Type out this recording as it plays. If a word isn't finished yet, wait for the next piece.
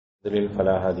يضلل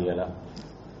فلا هادي له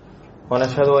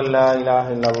ونشهد أن لا إله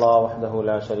إلا الله وحده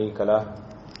لا شريك له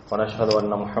ونشهد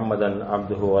أن محمدا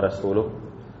عبده ورسوله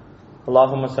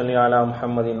اللهم صل على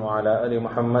محمد وعلى آل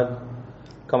محمد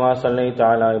كما صليت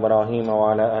على إبراهيم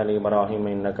وعلى آل إبراهيم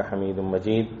إنك حميد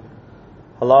مجيد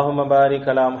اللهم بارك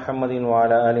على محمد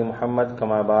وعلى آل محمد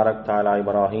كما باركت على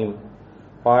إبراهيم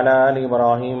وعلى آل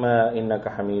إبراهيم إنك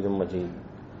حميد مجيد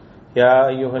يا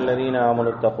أيها الذين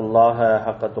آمنوا اتقوا الله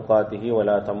حق تقاته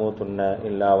ولا تموتن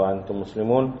إلا وأنتم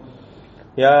مسلمون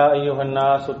يا أيها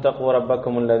الناس اتقوا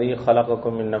ربكم الذي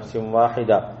خلقكم من نفس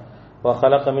واحدة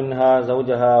وخلق منها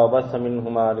زوجها وبث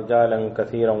منهما رجالا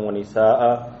كثيرا ونساء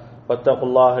واتقوا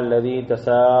الله الذي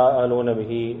تساءلون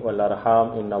به والأرحام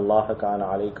إن الله كان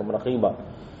عليكم رقيبا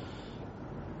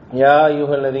يا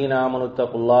أيها الذين آمنوا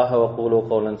اتقوا الله وقولوا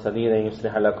قولا سديدا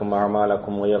يصلح لكم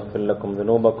أعمالكم ويغفر لكم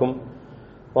ذنوبكم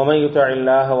ومن يطع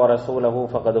الله ورسوله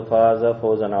فقد فاز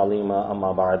فوزا عظيما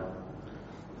أما بعد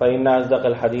فإن أصدق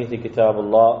الحديث كتاب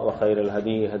الله وخير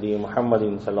الهدي هدي محمد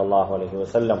صلى الله عليه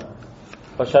وسلم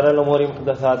وشر الأمور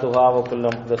محدثاتها وكل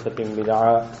محدثة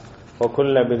بدعة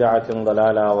وكل بدعة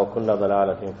ضلالة وكل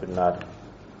ضلالة في النار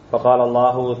فقال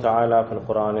الله تعالى في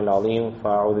القرآن العظيم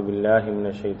فأعوذ بالله من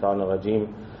الشيطان الرجيم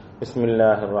بسم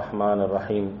الله الرحمن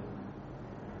الرحيم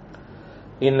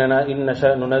إننا إن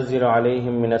نشأ ننزل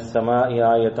عليهم من السماء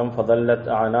آية فظلت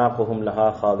أعناقهم لها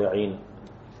خاضعين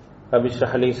رب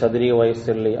اشرح لي صدري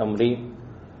ويسر لي أمري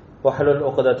واحلل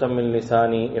عقدة من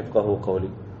لساني يفقهوا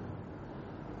قولي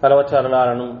அளவற்ற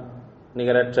அருளாளனும்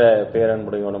நிகரற்ற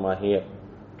பேரன்புடையவனுமாகிய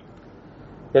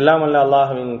எல்லாம் வல்ல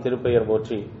அல்லாஹ்வின் திருப்பெயர்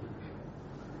போற்றி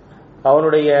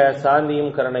அவனுடைய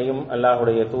சாந்தியும் கருணையும்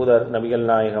அல்லாஹுடைய தூதர் நபிகள்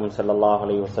நாயகம் ஸல்லல்லாஹு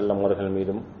அலைஹி வஸல்லம் அவர்கள்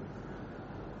மீதும்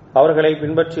அவர்களை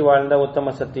பின்பற்றி வாழ்ந்த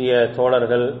உத்தம சத்திய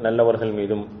தோழர்கள் நல்லவர்கள்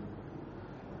மீதும்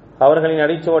அவர்களின்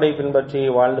அடிச்சுவடை பின்பற்றி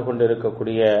வாழ்ந்து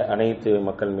கொண்டிருக்கக்கூடிய அனைத்து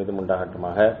மக்கள் மீதும்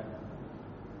உண்டாகட்டுமாக.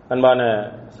 அன்பான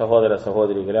சகோதர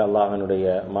சகோதரிகளே, அல்லாஹ்வினுடைய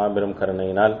மாபெரும்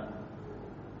கருணையினால்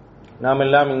நாம்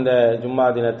எல்லாம் இந்த ஜும்மா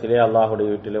தினத்திலே அல்லாஹுடைய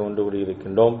வீட்டிலே ஒன்று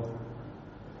கூடியிருக்கின்றோம்.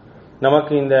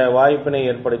 நமக்கு இந்த வாய்ப்பினை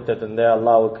ஏற்படுத்த தந்த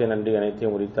அல்லாஹ்வுக்கு நன்றி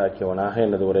அனைத்தையும் உரித்தாக்கியவனாக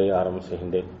எனது உரையை ஆரம்பம்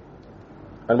செய்கின்றேன்.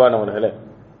 அன்பானவர்களே,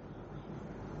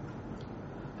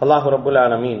 அல்லாஹ் ரப்புல்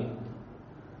ஆலமீன்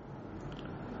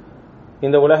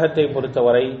இந்த உலகத்தை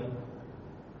பொறுத்தவரை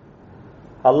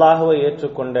அல்லாஹ்வை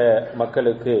ஏற்றுக்கொண்ட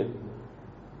மக்களுக்கு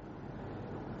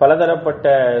பலதரப்பட்ட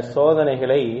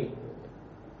சோதனைகளை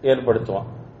ஏற்படுத்துவான்.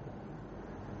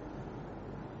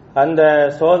 அந்த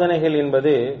சோதனைகள்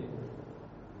என்பது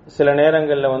சில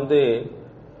நேரங்களில்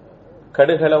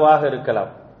கடுகளவாக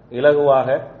இருக்கலாம்,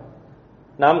 இலகுவாக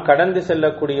நாம் கடந்து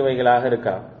செல்லக்கூடியவைகளாக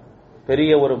இருக்கலாம்.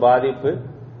 பெரிய ஒரு பாதிப்பு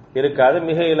இருக்காது,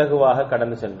 மிக இலகுவாக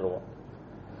கடந்து சென்றுவோம்.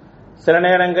 சில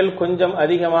நேரங்கள் கொஞ்சம்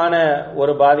அதிகமான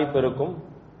ஒரு பாதிப்பு இருக்கும்.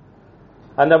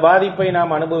 அந்த பாதிப்பை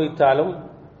நாம் அனுபவித்தாலும்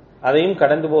அதையும்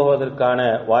கடந்து போவதற்கான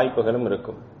வாய்ப்புகளும்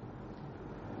இருக்கும்.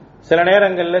 சில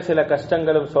நேரங்களில் சில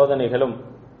கஷ்டங்களும் சோதனைகளும்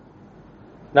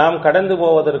நாம் கடந்து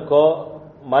போவதற்கோ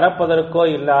மறப்பதற்கோ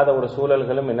இல்லாத ஒரு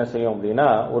சூழல்களும் என்ன செய்யும் அப்படின்னா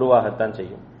உருவாகத்தான்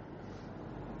செய்யும்.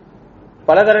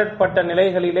 பலதரப்பட்ட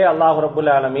நிலைகளிலே அல்லாஹ்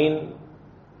ரப்புல் ஆலமீன்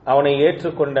அவனை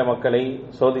ஏற்றுக்கொண்ட மக்களை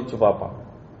சோதிச்சு பார்ப்பான்.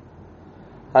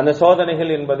 அந்த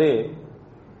சோதனைகள் என்பது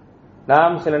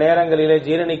நாம் சில நேரங்களிலே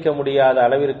ஜீரணிக்க முடியாத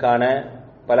அளவிற்கான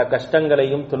பல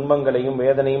கஷ்டங்களையும் துன்பங்களையும்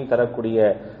வேதனையும் தரக்கூடிய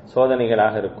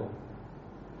சோதனைகளாக இருக்கும்.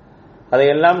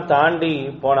 அதையெல்லாம் தாண்டி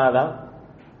போனாதான்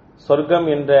சொர்க்கம்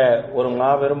என்ற ஒரு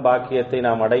மாபெரும் பாக்கியத்தை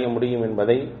நாம் அடைய முடியும்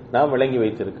என்பதை நாம் விளங்கி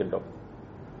வைத்திருக்கின்றோம்.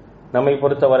 நம்மை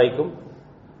பொறுத்த வரைக்கும்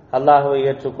அல்லாஹ்வை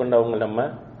ஏற்றுக்கொண்டவங்க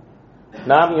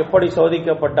நாம் எப்படி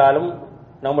சோதிக்கப்பட்டாலும்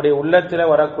நம்முடைய உள்ளத்தில்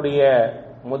வரக்கூடிய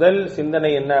முதல் சிந்தனை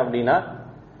என்ன அப்படின்னா,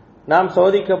 நாம்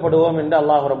சோதிக்கப்படுவோம் என்று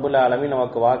அல்லாஹ் ரப்புல் ஆலமீன்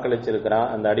நமக்கு வாக்களிச்சிருக்கிறான்.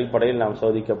 அந்த அடிப்படையில் நாம்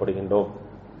சோதிக்கப்படுகின்றோம்.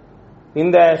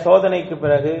 இந்த சோதனைக்கு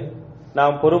பிறகு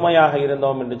நாம் பொறுமையாக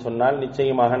இருந்தோம் என்று சொன்னால்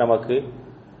நிச்சயமாக நமக்கு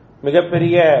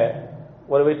மிகப்பெரிய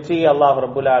ஒரு வெற்றியை அல்லாஹ்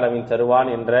ரப்புல் ஆலமீன் தருவான்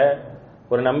என்ற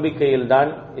ஒரு நம்பிக்கையில் தான்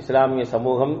இஸ்லாமிய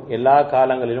சமூகம் எல்லா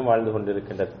காலங்களிலும் வாழ்ந்து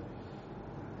கொண்டிருக்கின்றது.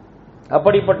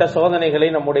 அப்படிப்பட்ட சோதனைகளை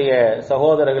நம்முடைய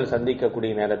சகோதரர்கள்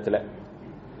சந்திக்கக்கூடிய நேரத்தில்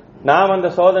நாம் அந்த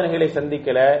சோதனைகளை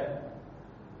சந்திக்கல,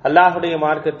 அல்லாஹுடைய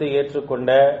மார்க்கத்தை ஏற்றுக்கொண்ட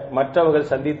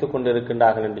மற்றவர்கள் சந்தித்துக்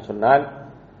கொண்டிருக்கின்றார்கள் என்று சொன்னால்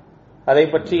அதை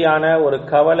பற்றியான ஒரு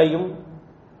கவலையும்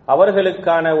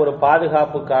அவர்களுக்கான ஒரு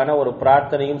பாதுகாப்புக்கான ஒரு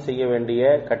பிரார்த்தனையும் செய்ய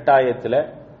வேண்டிய கட்டாயத்தில்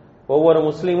ஒவ்வொரு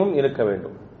முஸ்லீமும் இருக்க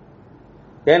வேண்டும்.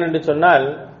 ஏனென்று சொன்னால்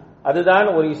அதுதான்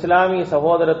ஒரு இஸ்லாமிய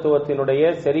சகோதரத்துவத்தினுடைய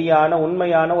சரியான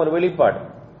உண்மையான ஒரு வெளிப்பாடு.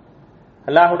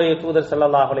 அல்லாஹுடைய தூதர்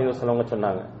ஸல்லல்லாஹு அலைஹி வஸல்லம்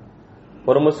சொன்னாங்க,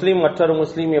 ஒரு முஸ்லீம் மற்றொரு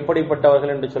முஸ்லீம்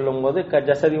எப்படிப்பட்டவர்கள் என்று சொல்லும் போது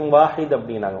ஜஸதின் வாஹித்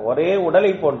அப்படின்னாங்க. ஒரே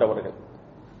உடலை போன்றவர்கள்,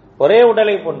 ஒரே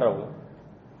உடலை போன்றவங்க.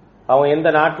 அவங்க எந்த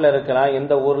நாட்டில் இருக்கலாம்,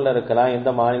 எந்த ஊர்ல இருக்கலாம், எந்த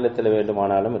மாநிலத்தில்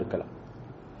வேண்டுமானாலும் இருக்கலாம்.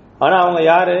 ஆனா அவங்க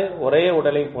யாரு? ஒரே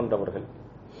உடலை போன்றவர்கள்.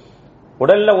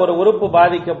 உடல்ல ஒரு உறுப்பு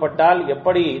பாதிக்கப்பட்டால்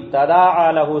எப்படி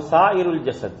ததாஅலஹு சாயிருல்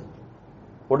ஜஸத்,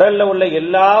 உடல்ல உள்ள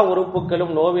எல்லா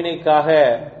உறுப்புகளும் நோவினைக்காக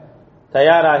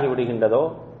தயாராகி விடுகின்றதோ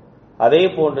அதே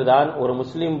போன்றுதான் ஒரு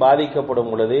முஸ்லிம் பாதிக்கப்படும்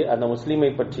பொழுது அந்த முஸ்லிமை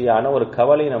பற்றியான ஒரு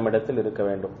கவலை நம்மிடத்தில் இருக்க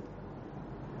வேண்டும்.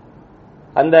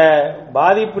 அந்த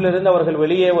பாதிப்பிலிருந்து அவர்கள்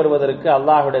வெளியே வருவதற்கு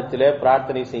அல்லாஹ்விடத்திலே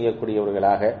பிரார்த்தனை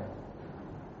செய்யக்கூடியவர்களாக,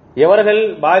 எவர்கள்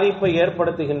பாதிப்பை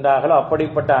ஏற்படுத்துகின்றார்களோ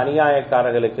அப்படிப்பட்ட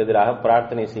அநியாயக்காரர்களுக்கு எதிராக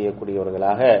பிரார்த்தனை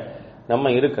செய்யக்கூடியவர்களாக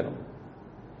நம்ம இருக்கணும்.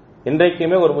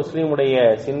 இன்றைக்குமே ஒரு முஸ்லீமுடைய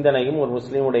சிந்தனையும் ஒரு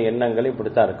முஸ்லீமுடைய எண்ணங்களும்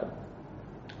இப்படித்தான் இருக்கும்.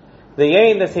 இது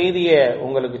ஏன் இந்த செய்தியை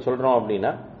உங்களுக்கு சொல்றோம்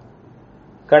அப்படின்னா,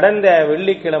 கடந்த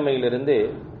வெள்ளிக்கிழமையிலிருந்து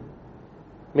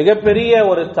மிகப்பெரிய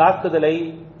ஒரு தாக்குதலை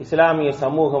இஸ்லாமிய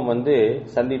சமூகம்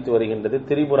சந்தித்து வருகின்றது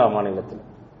திரிபுரா மாநிலத்தில்.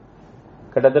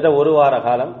 கிட்டத்தட்ட ஒரு வார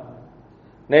காலம்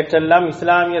நேற்றெல்லாம்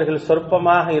இஸ்லாமியர்கள்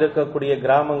சொற்பமாக இருக்கக்கூடிய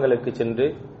கிராமங்களுக்கு சென்று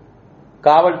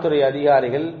காவல்துறை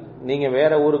அதிகாரிகள், நீங்க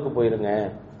வேற ஊருக்கு போயிருங்க,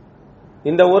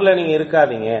 இந்த ஊர்ல நீங்க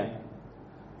இருக்காதீங்க,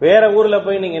 வேற ஊர்ல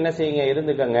போய் நீங்க என்ன செய்யுங்க,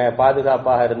 இருந்துக்கங்க,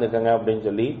 பாதுகாப்பாக இருந்துக்கங்க அப்படின்னு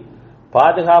சொல்லி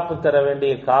பாதுகாப்பு தர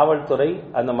வேண்டிய காவல்துறை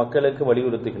அந்த மக்களுக்கு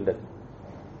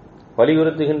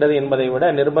வலியுறுத்துகின்றது என்பதை விட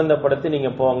நிர்பந்தப்படுத்தி நீங்க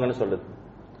போங்கன்னு சொல்லுது.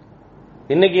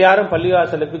 இன்னைக்கு யாரும்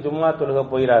பள்ளிவாசலுக்கு ஜும்மா தொழுக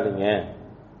போயிடாதீங்க,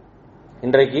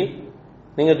 இன்றைக்கு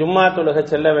நீங்க ஜும்மா தொழுக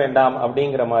செல்ல வேண்டாம்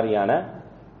அப்படிங்கிற மாதிரியான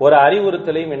ஒரு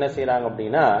அறிவுறுத்தலையும் என்ன செய்யறாங்க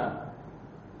அப்படின்னா,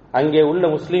 அங்கே உள்ள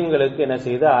முஸ்லீம்களுக்கு என்ன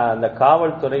செய்யுது, அந்த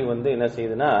காவல்துறை என்ன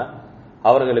செய்யுதுன்னா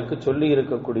அவர்களுக்கு சொல்லி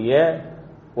இருக்கக்கூடிய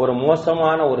ஒரு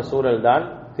மோசமான ஒரு சூழல் தான்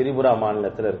திரிபுரா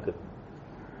மாநிலத்தில் இருக்கு.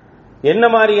 என்ன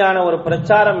மாதிரியான ஒரு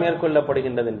பிரச்சாரம்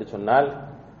மேற்கொள்ளப்படுகின்றது என்று சொன்னால்,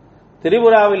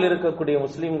 திரிபுராவில் இருக்கக்கூடிய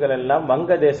முஸ்லீம்கள் எல்லாம்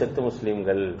வங்கதேசத்து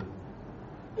முஸ்லீம்கள்,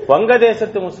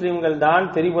 வங்கதேசத்து முஸ்லீம்கள் தான்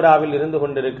திரிபுராவில் இருந்து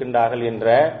கொண்டிருக்கின்றார்கள் என்ற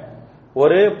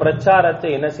ஒரு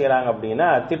பிரச்சாரத்தை என்ன செய்யறாங்க அப்படின்னா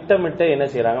திட்டமிட்டு என்ன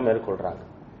செய்யறாங்க, மேற்கொள்றாங்க.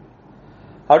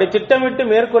 அப்படி திட்டமிட்டு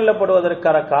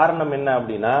மேற்கொள்ளப்படுவதற்கான காரணம் என்ன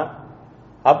அப்படின்னா,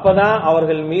 அப்பதான்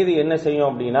அவர்கள் மீது என்ன செய்யும்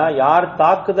அப்படின்னா, யார்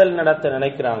தாக்குதல் நடத்த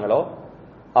நினைக்கிறாங்களோ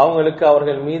அவங்களுக்கு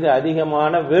அவர்கள் மீது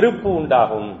அதிகமான வெறுப்பு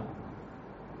உண்டாகும்.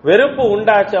 வெறுப்பு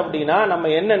உண்டாச்சு அப்படின்னா நம்ம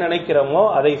என்ன நினைக்கிறோமோ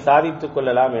அதை சாதித்துக்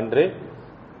கொள்ளலாம் என்று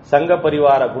சங்க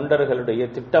பரிவார குண்டர்களுடைய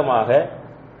திட்டமாக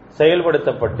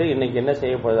செயல்படுத்தப்பட்டு இன்னைக்கு என்ன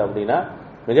செய்யப்படுது அப்படின்னா,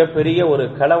 மிகப்பெரிய ஒரு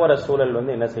கலவர சூழல்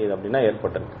என்ன செய்யுது அப்படின்னா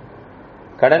ஏற்பட்டிருக்கு.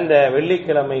 கடந்த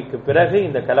வெள்ளிக்கிழமைக்கு பிறகு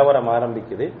இந்த கலவரம்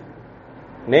ஆரம்பிக்குது.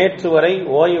 நேற்று வரை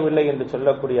ஓயவில்லை என்று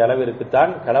சொல்லக்கூடிய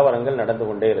அளவிற்குத்தான் கலவரங்கள் நடந்து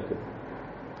கொண்டே இருக்கு.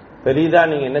 பெரிதா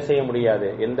நீங்க என்ன செய்ய முடியாது,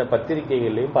 எந்த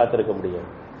பத்திரிகைகளையும் பார்த்திருக்க முடியாது,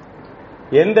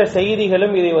 எந்த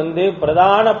செய்திகளும் இதை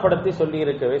பிரதானப்படுத்தி சொல்லி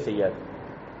இருக்கவே செய்யாது.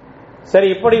 சரி,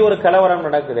 இப்படி ஒரு கலவரம்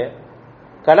நடக்குது.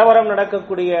 கலவரம்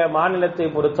நடக்கக்கூடிய மாநிலத்தை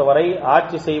பொறுத்தவரை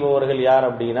ஆட்சி செய்பவர்கள் யார்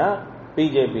அப்படின்னா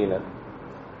பிஜேபியினர்.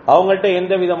 அவங்கள்ட்ட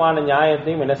எந்த விதமான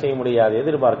நியாயத்தையும் என்ன செய்ய முடியாது,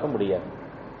 எதிர்பார்க்க முடியாது.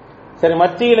 சரி,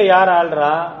 மத்தியில யார்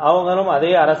ஆள்றா, அவங்களும்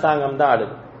அதே அரசாங்கம் தான்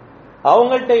ஆளுது.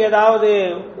 அவங்கள்ட்ட ஏதாவது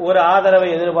ஒரு ஆதரவை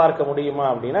எதிர்பார்க்க முடியுமா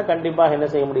அப்படின்னா கண்டிப்பாக என்ன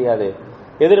செய்ய முடியாது,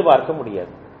 எதிர்பார்க்க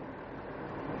முடியாது.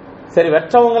 சரி,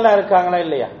 வெற்றவங்களாம் இருக்காங்களா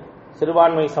இல்லையா,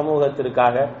 சிறுபான்மை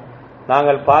சமூகத்திற்காக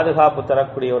நாங்கள் பாதுகாப்பு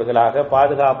தரக்கூடியவர்களாக,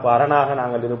 பாதுகாப்பு அரணாக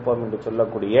நாங்கள் இருப்போம் என்று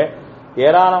சொல்லக்கூடிய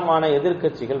ஏராளமான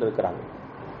எதிர்க்கட்சிகள் இருக்கிறாங்க.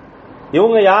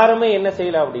 இவங்க யாருமே என்ன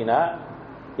செய்யல அப்படின்னா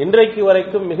இன்றைக்கு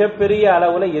வரைக்கும் மிகப்பெரிய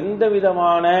அளவுல எந்த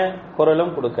விதமான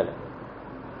குரலும் கொடுக்கல.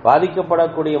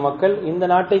 பாதிக்கப்படக்கூடிய மக்கள் இந்த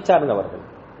நாட்டை சார்ந்தவர்கள்.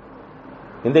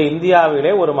 இந்த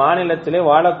இந்தியாவிலே ஒரு மாநிலத்திலே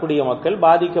வாழக்கூடிய மக்கள்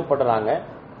பாதிக்கப்படுறாங்க.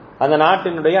 அந்த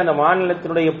நாட்டினுடைய அந்த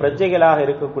மாநிலத்தினுடைய பிரஜைகளாக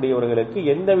இருக்கக்கூடியவர்களுக்கு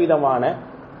எந்த விதமான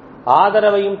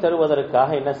ஆதரவையும் தருவதற்காக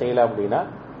என்ன செய்யல அப்படின்னா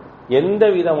எந்த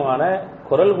விதமான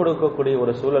குரல் கொடுக்கக்கூடிய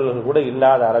ஒரு சூழல்கள் கூட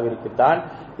இல்லாத அளவிற்குத்தான்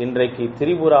இன்றைக்கு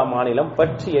திரிபுரா மாநிலம்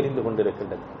பற்றி எரிந்து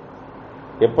கொண்டிருக்கின்றது.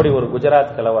 எப்படி ஒரு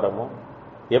குஜராத் கலவரமோ,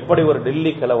 எப்படி ஒரு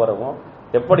டெல்லி கலவரமோ,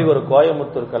 எப்படி ஒரு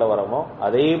கோயமுத்தூர் கலவரமோ,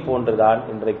 அதே போன்றுதான்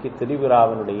இன்றைக்கு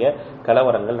திரிபுராவினுடைய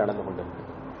கலவரங்கள் நடந்து கொண்டிருக்கிறது.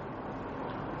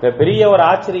 பெரிய ஒரு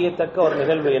ஆச்சரியத்தக்க ஒரு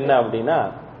நிகழ்வு என்ன அப்படின்னா,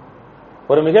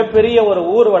 ஒரு மிகப்பெரிய ஒரு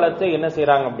ஊர்வலத்தை என்ன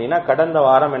செய்யறாங்க அப்படின்னா கடந்த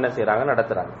வாரம் என்ன செய்யறாங்க,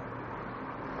 நடத்துறாங்க.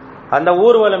 அந்த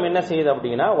ஊர்வலம் என்ன செய்யுது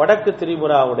அப்படின்னா வடக்கு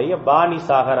திரிபுராவுடைய பாணி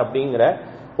சாகர் அப்படிங்கிற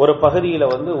ஒரு பகுதியில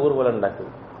ஊர்வலம்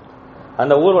நடக்குது.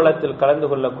 அந்த ஊர்வலத்தில் கலந்து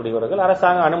கொள்ளக்கூடியவர்கள்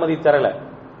அரசாங்கம் அனுமதி தரல.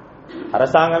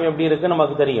 அரசாங்கம் எப்படி இருக்கு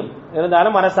நமக்கு தெரியும்,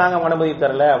 இருந்தாலும் அரசாங்கம் அனுமதி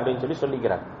தரல அப்படின்னு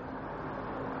சொல்லிக்கிறாங்க.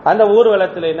 அந்த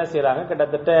ஊர்வலத்தில் என்ன செய்யறாங்க,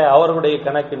 கிட்டத்தட்ட அவர்களுடைய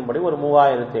கணக்கின்படி ஒரு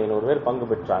 3500 பேர் பங்கு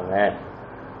பெற்றாங்க.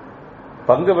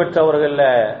 பங்கு பெற்றவர்கள்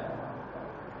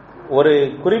ஒரு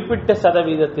குறிப்பிட்ட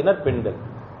சதவீதத்தினர் பெண்கள்,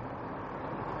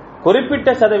 குறிப்பிட்ட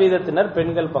சதவீதத்தினர்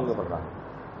பெண்கள் பங்கு பெறாங்க.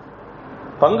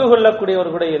 பங்கு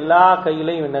கொள்ளக்கூடியவர்களுடைய எல்லா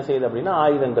கையிலையும் என்ன செய்யுது அப்படின்னா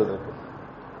ஆயுதங்கள் இருக்கு.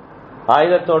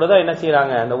 ஆயுதத்தோடு தான் என்ன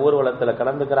செய்யறாங்க, அந்த ஊர்வலத்தில்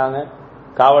கலந்துக்கிறாங்க,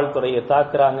 காவல்துறையை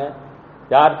தாக்குறாங்க,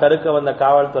 யார் தடுக்க வந்த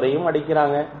காவல்துறையும்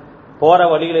அடிக்கிறாங்க, போற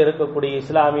வழியில் இருக்கக்கூடிய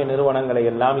இஸ்லாமிய நிறுவனங்களை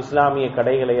எல்லாம், இஸ்லாமிய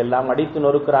கடைகளை எல்லாம் அடித்து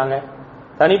நொறுக்கிறாங்க.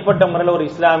 தனிப்பட்ட முறையில் ஒரு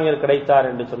இஸ்லாமியர் கிடைத்தார்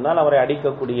என்று சொன்னால் அவரை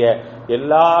அடிக்கக்கூடிய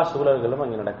எல்லா சூழல்களும்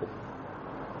அங்கு நடக்குது.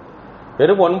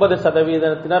 வெறும்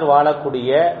 9%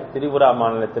 வாழக்கூடிய திரிபுரா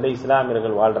மாநிலத்தில்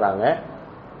இஸ்லாமியர்கள் வாழ்றாங்க.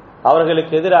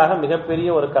 அவர்களுக்கு எதிராக மிகப்பெரிய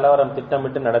ஒரு கலவரம்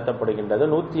திட்டமிட்டு நடத்தப்படுகின்றது.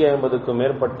 150க்கும்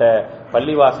மேற்பட்ட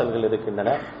பள்ளிவாசல்கள் இருக்கின்றன.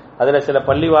 அதுல சில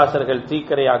பள்ளிவாசல்கள்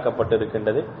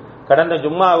தீக்கிரையாக்கப்பட்டிருக்கின்றது. கடந்த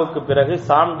ஜும்மாவுக்கு பிறகு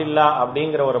சாம்டில்லா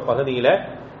அப்படிங்கிற ஒரு பகுதியில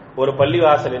ஒரு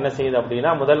பள்ளிவாசல் என்ன செய்யுது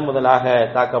அப்படின்னா முதலாக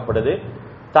தாக்கப்படுது.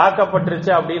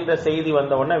 தாக்கப்பட்டுருச்சு அப்படின்ற செய்தி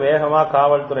வந்த உடனே வேகமா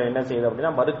காவல்துறை என்ன செய்யுது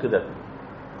அப்படின்னா மறுக்குதல்,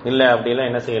 இல்ல அப்படிலாம்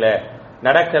என்ன செய்யல,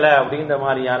 நடக்கல அப்படின்ற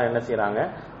மாதிரியான என்ன செய்யறாங்க,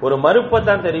 ஒரு மறுப்பை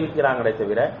தான் தெரிவிக்கிறாங்களே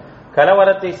தவிர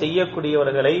கலவரத்தை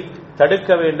செய்யக்கூடியவர்களை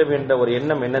தடுக்க வேண்டும் என்ற ஒரு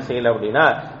எண்ணம் என்ன செய்யல அப்படின்னா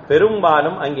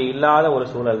பெரும்பாலும் அங்கே இல்லாத ஒரு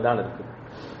சூழல் தான் இருக்கு.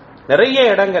 நிறைய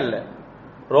இடங்கள்ல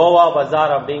ரோவா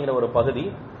பஜார் அப்படிங்கிற ஒரு பகுதி,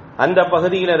 அந்த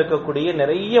பகுதியில் இருக்கக்கூடிய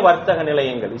நிறைய வர்த்தக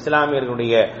நிலையங்கள்,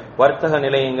 இஸ்லாமியர்களுடைய வர்த்தக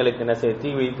நிலையங்களுக்கு என்ன செய்ய தீ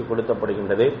வைத்து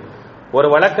கொடுத்தப்படுகின்றது. ஒரு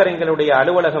வழக்கறிஞருடைய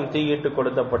அலுவலகம் தீயிட்டு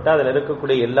கொடுத்தப்பட்டு அதில்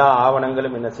இருக்கக்கூடிய எல்லா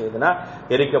ஆவணங்களும் என்ன செய்யுதுன்னா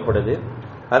எரிக்கப்படுது.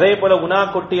 அதே போல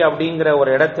உனாக்குட்டி அப்படிங்கிற ஒரு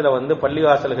இடத்துல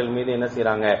பள்ளிவாசல்கள் மீது என்ன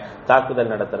செய்யறாங்க,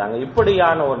 தாக்குதல் நடத்துறாங்க.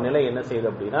 இப்படியான ஒரு நிலை என்ன செய்யுது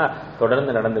அப்படின்னா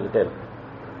தொடர்ந்து நடந்துகிட்டே இருக்கு.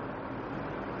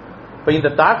 இப்ப இந்த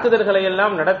தாக்குதல்களை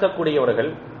எல்லாம்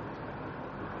நடத்தக்கூடியவர்கள்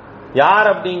யார்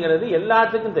அப்படிங்கிறது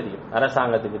எல்லாத்துக்கும் தெரியும்,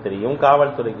 அரசாங்கத்துக்கு தெரியும்,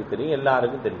 காவல்துறைக்கு தெரியும்,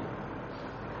 எல்லாருக்கும் தெரியும்.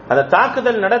 அந்த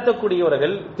தாக்குதல்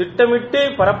நடத்தக்கூடியவர்கள் திட்டமிட்டு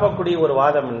பரப்பக்கூடிய ஒரு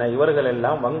வாதம் என்ன, இவர்கள்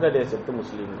எல்லாம் வங்கதேசத்து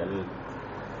முஸ்லீம்கள்,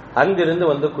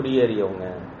 அங்கிருந்து குடியேறியவங்க.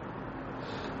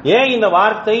 ஏன் இந்த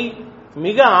வார்த்தை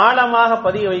மிக ஆழமாக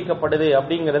பதிய வைக்கப்படுது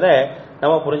அப்படிங்கிறத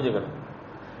நம்ம புரிஞ்சுக்கணும்.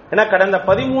 ஏன்னா கடந்த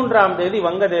 13ஆம் தேதி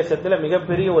வங்கதேசத்தில்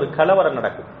மிகப்பெரிய ஒரு கலவரம்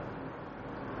நடக்குது.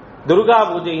 துர்கா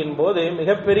பூஜையின் போது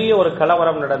மிகப்பெரிய ஒரு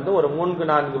கலவரம் நடந்து ஒரு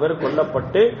 3-4 பேர்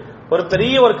கொல்லப்பட்டு ஒரு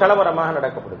பெரிய ஒரு கலவரமாக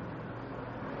நடக்கப்படுது.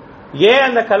 ஏன்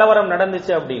அந்த கலவரம்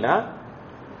நடந்துச்சு அப்படின்னா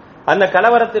அந்த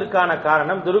கலவரத்திற்கான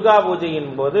காரணம் துர்கா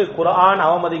பூஜையின் போது குர்ஆன்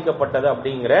அவமதிக்கப்பட்டது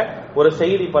அப்படிங்கிற ஒரு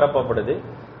செய்தி பரப்பப்படுது.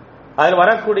 அதில்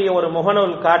வரக்கூடிய ஒரு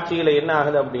முகநூல் காட்சியில என்ன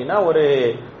ஆகுது அப்படின்னா ஒரு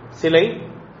சிலை,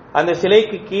 அந்த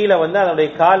சிலைக்கு கீழே அதனுடைய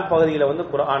கால் பகுதியில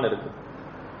குர்ஆன் இருக்கு.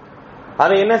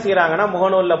 அதை என்ன செய்யறாங்கன்னா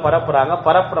முகநூல்ல பரப்புறாங்க.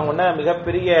 பரப்புறவங்க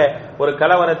மிகப்பெரிய ஒரு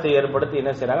கலவரத்தை ஏற்படுத்தி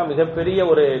என்ன செய்யறாங்க, மிகப்பெரிய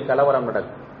ஒரு கலவரம்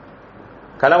நடக்கும்.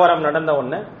 கலவரம் நடந்த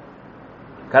உடனே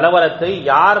கலவரத்தை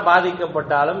யார்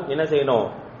பாதிக்கப்பட்டாலும் என்ன செய்யணும்,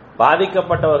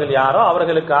 பாதிக்கப்பட்டவர்கள் யாரோ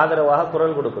அவர்களுக்கு ஆதரவாக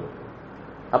குரல் கொடுக்கணும்.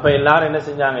 அப்ப எல்லாரும் என்ன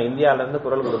செஞ்சாங்க, இந்தியாவில இருந்து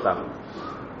குரல் கொடுத்தாங்க,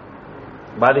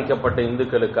 பாதிக்கப்பட்ட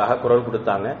இந்துக்களுக்காக குரல்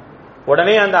கொடுத்தாங்க.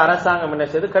 உடனே அந்த அரசாங்கம் என்ன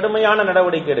செய்து கடுமையான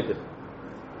நடவடிக்கை எடுக்குது.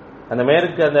 அந்த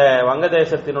மேற்கு அந்த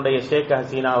வங்கதேசத்தினுடைய ஷேக்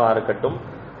ஹசீனாவா இருக்கட்டும்,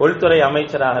 உள்துறை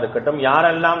அமைச்சராக இருக்கட்டும்,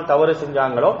 யாரெல்லாம் தவறு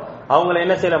செஞ்சாங்களோ அவங்களை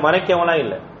என்ன செய்யல, மறைக்கவெல்லாம்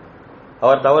இல்லை.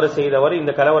 அவர் தவறு செய்தவர்,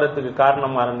 இந்த கலவரத்துக்கு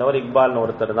காரணமா இருந்தவர் இக்பால்னு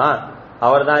ஒருத்தர் தான்,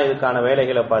 அவர் தான் இதுக்கான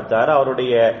வேலைகளை பார்த்தாரு,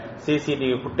 அவருடைய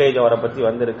சிசிடிவி ஃபுட்டேஜ் அவரை பத்தி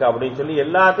வந்திருக்கு அப்படின்னு சொல்லி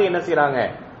எல்லாத்தையும் என்ன செய்யறாங்க,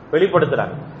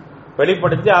 வெளிப்படுத்துறாங்க.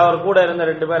 வெளிப்படுத்தி அவர் கூட இருந்த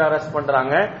 2 பேர் அரெஸ்ட்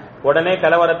பண்றாங்க. உடனே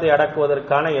கலவரத்தை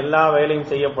அடக்குவதற்கான எல்லா வேலையும்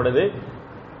செய்யப்படுது.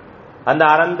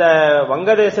 அந்த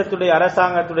வங்கதேசத்துடைய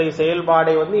அரசாங்கத்துடைய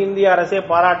செயல்பாடை இந்திய அரசே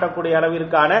பாராட்டக்கூடிய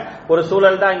அளவிற்கான ஒரு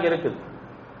சூழல் தான் இங்க இருக்குது.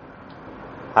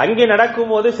 அங்கே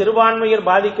நடக்கும் போது சிறுபான்மையர்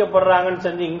பாதிக்கப்படுறாங்கன்னு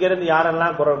செஞ்சு இங்கிருந்து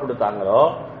யாரெல்லாம் குரல் கொடுத்தாங்களோ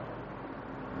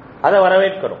அதை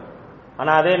வரவேற்கிறோம்.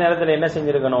 ஆனா அதே நேரத்தில் என்ன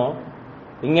செஞ்சிருக்கணும்,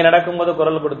 இங்க நடக்கும்போது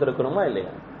குரல் கொடுத்திருக்கணுமா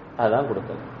இல்லையா, அதான்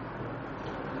கொடுக்கணும்.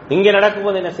 இங்க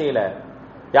நடக்கும்போது என்ன செய்யல,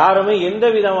 யாருமே எந்த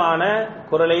விதமான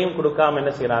குரலையும் கொடுக்காம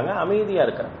என்ன செய்யறாங்க, அமைதியா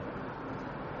இருக்கிறாங்க.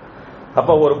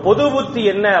 அப்ப ஒரு பொது புத்தி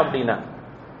என்ன அப்படின்னா,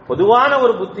 பொதுவான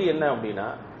ஒரு புத்தி என்ன அப்படின்னா,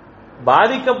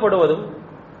 பாதிக்கப்படுவதும்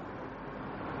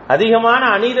அதிகமான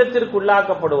அநீதத்திற்கு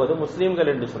உள்ளாக்கப்படுவதும்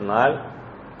முஸ்லிம்கள் என்று சொன்னால்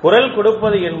குரல்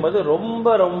கொடுப்பது என்பது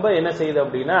ரொம்ப ரொம்ப என்ன செய்யுது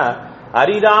அப்படின்னா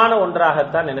அரிதான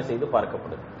ஒன்றாகத்தான் என்ன செய்து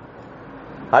பார்க்கப்படுது.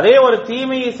 அதே ஒரு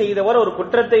தீமையை செய்தவர், ஒரு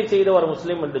குற்றத்தை செய்தவர்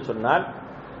முஸ்லிம் என்று சொன்னால்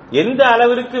எந்த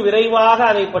அளவிற்கு விரைவாக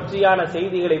அதை பற்றியான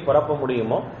செய்திகளை பரப்ப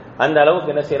முடியுமோ அந்த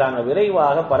அளவுக்கு என்ன செய்யறாங்க,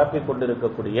 விரைவாக பரப்பிக்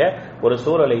கொண்டிருக்கக்கூடிய ஒரு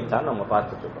சூழலை தான் நம்ம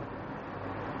பார்த்துட்டு இருக்கோம்.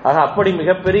 ஆக அப்படி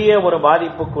மிகப்பெரிய ஒரு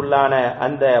பாதிப்புக்குள்ளான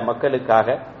அந்த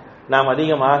மக்களுக்காக நாம்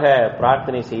அதிகமாக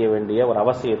பிரார்த்தனை செய்ய வேண்டிய ஒரு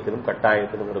அவசியத்திலும்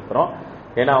கட்டாயத்திலும் இருக்கிறோம்.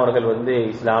 ஏன்னா அவர்கள்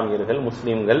இஸ்லாமியர்கள்,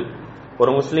 முஸ்லிம்கள்.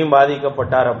 ஒரு முஸ்லீம்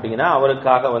பாதிக்கப்பட்டார் அப்படின்னா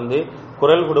அவருக்காக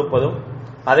குரல் கொடுப்பதும்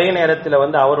அதே நேரத்தில்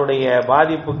அவருடைய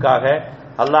பாதிப்புக்காக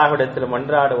அல்லாஹ்விடத்தில்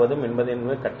மன்றாடுவதும் என்பது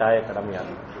கட்டாய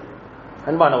கடமையாகும்.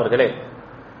 அன்பானவர்களே,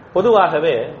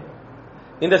 பொதுவாகவே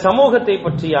இந்த சமூகத்தை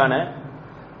பற்றியான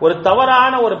ஒரு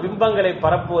தவறான ஒரு பிம்பங்களை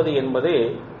பரப்புவது என்பது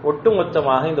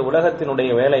ஒட்டுமொத்தமாக இந்த உலகத்தினுடைய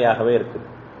வேலையாகவே இருக்குது.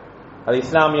 அது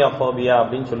இஸ்லாமியா போபியா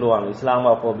அப்படின்னு சொல்லுவாங்க,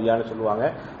 இஸ்லாமா போபியான்னு சொல்லுவாங்க.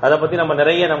 அதை பத்தி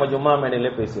நம்ம ஜும்மா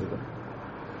மேடையிலே பேசியிருக்கோம்.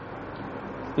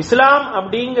 இஸ்லாம்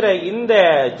அப்படிங்கிற இந்த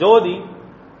ஜோதி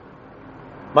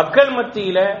மக்கள்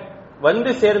மத்தியில வந்து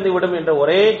சேர்ந்து விடும் என்ற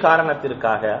ஒரே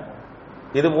காரணத்திற்காக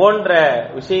இது போன்ற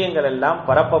விஷயங்கள் எல்லாம்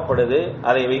பரப்பப்படுது.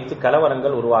 அதை வைத்து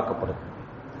கலவரங்கள் உருவாக்கப்படுது.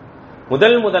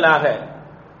 முதலாக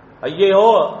ஐயோ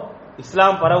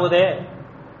இஸ்லாம் பரவுதே,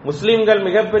 முஸ்லிம்கள்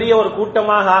மிகப்பெரிய ஒரு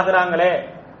கூட்டமாக ஆகிறாங்களே,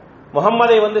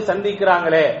 முகம்மதை வந்து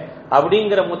சந்திக்கிறாங்களே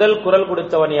அப்படிங்கிற முதல் குரல்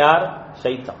கொடுத்தவன் யார்?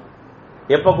 ஷைத்தான்.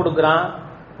 எப்ப கொடுக்கிறான்?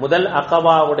 முதல்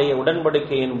அகபாவுடைய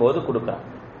உடன்படிக்கையின் போது கொடுக்கிறான்.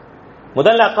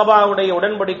 முதல் அகபாவுடைய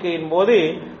உடன்படிக்கையின் போது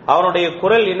அவனுடைய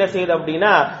குரல் என்ன செய்யுது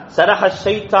அப்படின்னா, சரஹ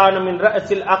ஷைத்தானு மின்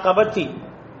ரஅஸில் அகபதி.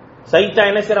 ஷைத்தான்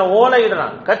என்ன செய்றான்?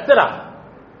 ஓலையிடுறான், கத்துறான்.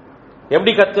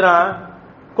 எப்படி கத்துறான்?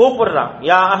 கூப்பிடுறான்,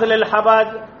 யா அஹ்லல்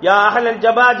ஹபாஜ், யா அஹ்லல்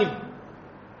ஜபாஜிப்,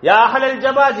 யா அஹ்லல்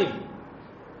ஜபாஜிப்.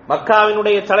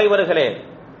 மக்காவினுடைய தலைவர்களே,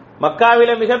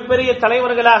 மக்காவில மிகப்பெரிய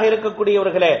தலைவர்களாக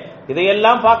இருக்கக்கூடியவர்களே,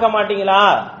 இதையெல்லாம் பார்க்க மாட்டீங்களா?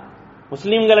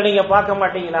 முஸ்லிம்களை நீங்க பார்க்க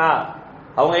மாட்டீங்களா?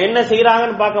 அவங்க என்ன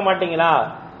செய்யறாங்கன்னு பார்க்க மாட்டீங்களா?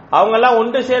 அவங்க எல்லாம்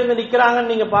ஒன்று சேர்ந்து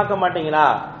நிக்கிறாங்கன்னு நீங்க பார்க்க மாட்டீங்களா?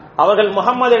 அவர்கள்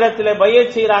முகம்மது இடத்துல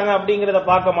பையத் செய்யறாங்க அப்படிங்கறத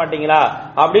பார்க்க மாட்டீங்களா?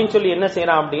 அப்படின்னு சொல்லி என்ன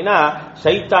செய்யறான் அப்படின்னா,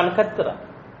 ஷைத்தான் கத்துறான்.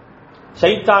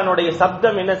 ஷைத்தானுடைய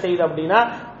சப்தம் என்ன செய்யுது அப்படின்னா,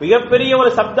 மிகப்பெரிய ஒரு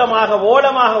சப்தமாக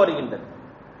ஓலமாக வருகின்றது.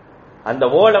 அந்த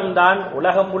ஓலம் தான்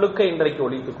உலகம் முழுக்க இன்றைக்கு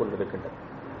ஒலித்துக் கொண்டிருக்கின்றது.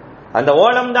 அந்த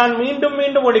ஓலம் தான் மீண்டும்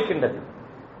மீண்டும் ஒலிக்கின்றது.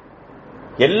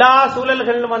 எல்லா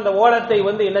சூழல்களிலும் அந்த ஓலத்தை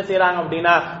வந்து என்ன செய்யறாங்க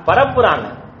அப்படின்னா பரப்புறாங்க.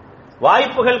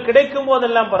 வாய்ப்புகள் கிடைக்கும்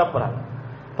போதெல்லாம் பரப்புறாங்க.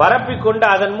 பரப்பிக்கொண்டு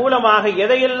அதன் மூலமாக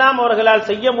எதையெல்லாம் அவர்களால்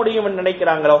செய்ய முடியும் என்று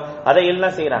நினைக்கிறாங்களோ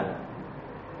அதையெல்லாம் செய்யறாங்க.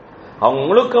 அவங்க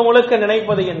முழுக்க முழுக்க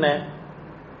நினைப்பது என்ன?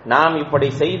 நாம் இப்படி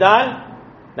செய்தால்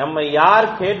நம்மை யார்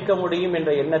கேட்க முடியும்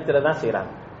என்ற எண்ணத்துல தான்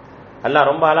செய்யறாங்க. அல்லாஹ்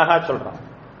ரொம்ப அழகா சொல்றான்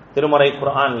திருமறை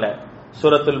குர்ஆன்ல,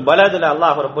 சூரத்துல் பலதுல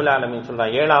அல்லாஹ் ரப்பல் ஆலமீன்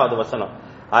சொல்றான் 7வது வசனம்,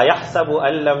 அயஹ்சபு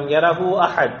அல்லம் யரஹு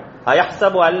அஹத்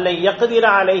அயஹ்சபு அல்லை யக்திர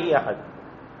அலைஹி அஹத்.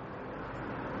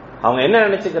 அவங்க என்ன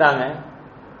நினைச்சுக்கிறாங்க?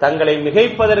 தங்களை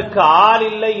மிகைப்பதற்கு ஆள்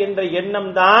இல்லை என்ற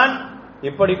எண்ணம் தான்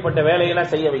இப்படிப்பட்ட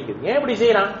வேலையெல்லாம் செய்ய வைக்குது. ஏன் இப்படி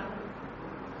செய்யறான்?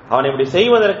 அவன் இப்படி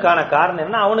செய்வதற்கான காரணம்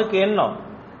என்ன? அவனுக்கு எண்ணம்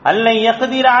அல்லை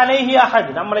யக்திர அலைஹி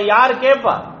அஹத். நம்மளை யாரு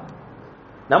கேட்பா?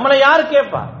 நம்மளை யாரு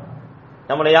கேட்பா?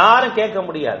 நம்மளை யாரும் கேட்க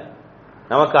முடியாது.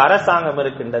 நமக்கு அரசாங்கம்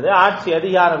இருக்கின்றது, ஆட்சி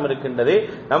அதிகாரம் இருக்கின்றது,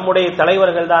 நம்முடைய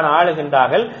தலைவர்கள் தான்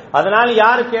ஆளுகின்றார்கள். அதனால்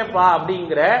யாரு கேட்பா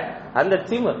அப்படிங்கிற அந்த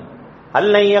திமிர்.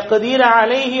 அல்லை யக்திர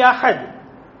அலைஹி அஹத்,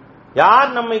 யார்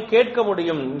நம்மை கேட்க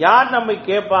முடியும், யார் நம்மை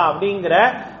கேட்பா அப்படிங்கிற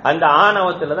அந்த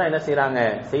ஆணவத்துல தான் என்ன செய்யறாங்க?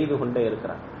 செய்து கொண்டே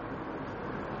இருக்கிறாங்க.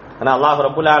 ஆனா அல்லாஹ்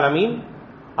ரப்பல் ஆலமீன்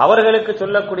அவர்களுக்கு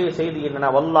சொல்லக்கூடிய செய்தி என்னன்னா,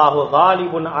 வல்லாஹு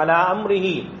காலிபுன் அலா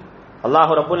அம்ரிஹி.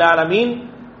 அல்லாஹ் ரப்பல் ஆலமீன்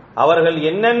அவர்கள்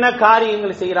என்னென்ன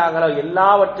காரியங்கள் செய்யறாங்களோ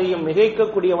எல்லாவற்றையும்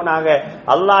மிகைக்கக்கூடியவனாக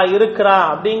அல்லாஹ் இருக்கிறான்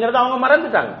அப்படிங்கறத அவங்க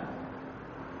மறந்துட்டாங்க.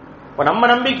 இப்ப நம்ம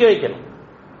நம்பிக்கை வைக்கணும்.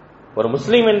 ஒரு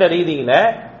முஸ்லீம் என்ற ரீதியில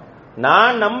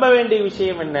நான் நம்ப வேண்டிய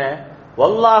விஷயம் என்ன?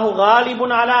 வல்லாஹு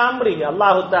காலிபுன் அலா அம்ரி.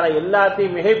 அல்லாஹு தஆலா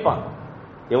எல்லாத்தையும் மிகைப்பான்.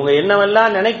 இவங்க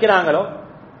என்னவெல்லாம் நினைக்கிறாங்களோ,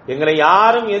 எங்களை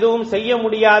யாரும் எதுவும் செய்ய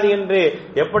முடியாது என்று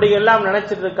எப்படியெல்லாம்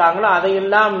நினைச்சிட்டு இருக்காங்களோ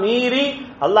அதையெல்லாம் மீறி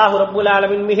அல்லாஹ் ரப்பல்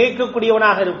ஆலமீன்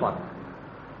மிகைக்கக்கூடியவனாக இருப்பான்.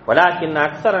 வலாக்கின்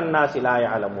அக்ஸரன் நாஸி லா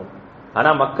யஅலமூன். ஆனா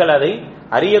மக்கள் அதை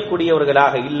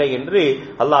அறியக்கூடியவர்களாக இல்லை என்று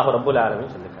அல்லாஹ் ரப்பல்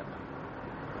ஆலமீன் சொல்லிட்டார்.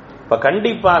 இப்ப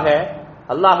கண்டிப்பாக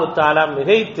அல்லாஹு தஆலா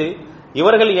மிகைத்து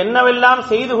இவர்கள் என்னவெல்லாம்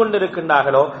செய்து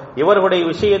கொண்டிருக்கின்றார்களோ இவர்களுடைய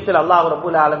விஷயத்தில் அல்லாஹ்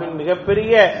ரப்பல் ஆலமீன்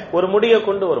மிகப்பெரிய ஒரு முடிவை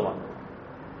கொண்டு வருவான்.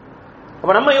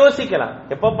 அப்ப நம்ம யோசிக்கலாம்,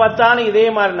 எப்ப பார்த்தாலும் இதே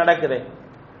மாதிரி நடக்குது,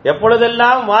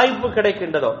 எப்பொழுதெல்லாம் வாய்ப்பு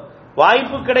கிடைக்கின்றதோ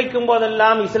வாய்ப்பு கிடைக்கும்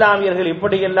போதெல்லாம் இஸ்லாமியர்கள்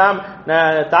இப்படியெல்லாம்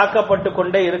தாக்கப்பட்டு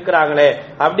கொண்டே இருக்கிறாங்களே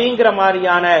அப்படிங்கிற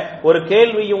மாதிரியான ஒரு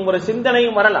கேள்வியும் ஒரு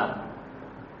சிந்தனையும் வரலாம்.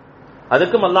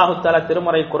 அதுக்கும் அல்லாஹு தஆலா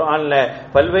திருமறை குர்ஆன்ல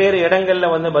பல்வேறு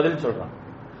இடங்கள்ல வந்து பதில் சொல்றான்.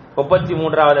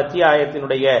 33வது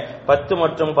அத்தியாயத்தினுடைய 10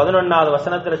 மற்றும் 11வது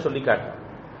வசனத்துல சொல்லி காட்டுறான்.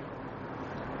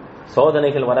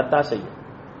 சோதனைகள் வரத்தான் செய்யும்,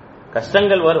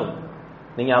 கஷ்டங்கள் வரும்.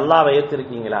 நீங்க அல்லாஹ்வை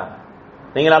ஏத்திருக்கீங்களா?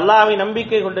 நீங்கள் அல்லாஹ்வை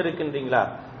நம்பிக்கை கொண்டிருக்கின்றீங்களா?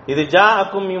 இது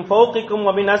ஜாஅக்கும் மின் ஃபௌகிக்கும்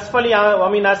வ மின்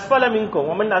அஸ்ஃபல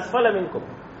மின்கும்.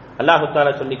 அல்லாஹ்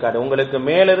தஆலா சொல்லிக்காரு, உங்களுக்கு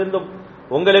மேலிருந்தும்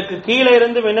உங்களுக்கு கீழே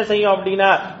இருந்தும் என்ன செய்யும் அப்படின்னா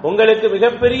உங்களுக்கு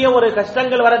மிகப்பெரிய ஒரு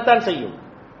கஷ்டங்கள் வரத்தான் செய்யும்.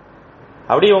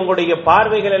 அப்படி உங்களுடைய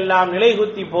பார்வைகள் எல்லாம்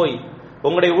நிலைகுத்தி போய்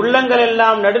உங்களுடைய உள்ளங்கள்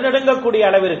எல்லாம் நடுநடுங்கக்கூடிய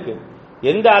அளவிற்கு,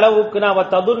 எந்த அளவுக்குனா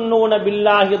ததுன்னூன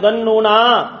பில்லாஹி தன்னூனா,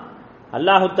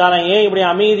 அல்லாஹ் தஆலா ஏன் இப்படி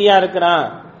அமைதியா இருக்கிறான்,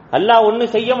 அல்லாஹ் ஒண்ணு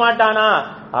செய்ய மாட்டானா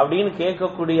அப்படின்னு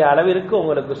கேட்கக்கூடிய அளவிற்கு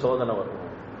உங்களுக்கு சோதனை வரும்.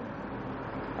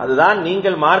 அதுதான்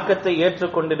நீங்கள் மார்க்கத்தை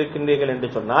ஏற்றுக்கொண்டிருக்கின்றீர்கள் என்று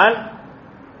சொன்னால்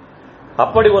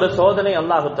அப்படி ஒரு சோதனை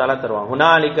அல்லாஹு தஆலா தருவான்.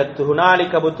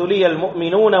 ஹுனாலிக புதுலியல்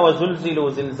முஃமினூன வ ஸுல்ஸிலு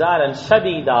ஸில்ஸாலன்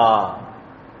ஷதீதா.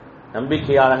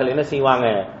 நம்பிக்கையாளர்கள் என்ன செய்வாங்க?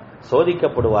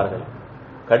 சோதிக்கப்படுவார்கள்,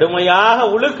 கடுமையாக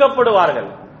உழுக்கப்படுவார்கள்.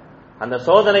 அந்த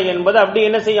சோதனை என்பது அப்படி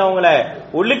என்ன செய்யும்? அவங்கள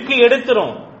உலுக்கி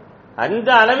எடுத்துரும். அந்த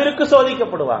அளவிற்கு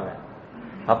சோதிக்கப்படுவாங்க.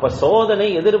 அப்ப சோதனை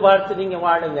எதிர்பார்த்து நீங்க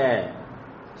வாழுங்க,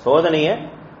 சோதனைய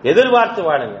எதிர்பார்த்து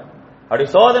வாழுங்க. அப்படி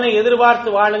சோதனை எதிர்பார்த்து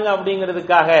வாழுங்க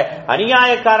அப்படிங்கிறதுக்காக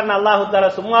அநியாயக்காரன் அல்லாஹு தஆலா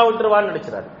சும்மா விட்டுருவான்னு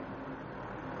நினைச்சாரு.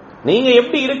 நீங்க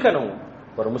எப்படி இருக்கணும்?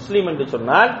 ஒரு முஸ்லீம் என்று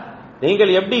சொன்னால்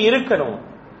நீங்கள் எப்படி இருக்கணும்?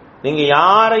 நீங்க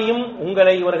யாரையும்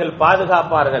உங்களை இவர்கள்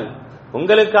பாதுகாப்பார்கள்,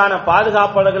 உங்களுக்கான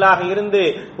பாதுகாப்பாளர்களாக இருந்து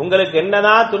உங்களுக்கு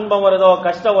என்னதான் துன்பம் வருதோ,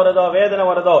 கஷ்டம் வருதோ, வேதனை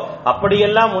வருதோ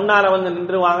அப்படியெல்லாம் முன்னால வந்து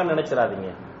நின்றுவாங்கன்னு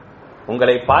நினைச்சிடாதீங்க.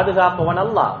 உங்களை பாதுகாப்பவன்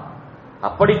அல்லாஹ்.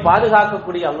 அப்படி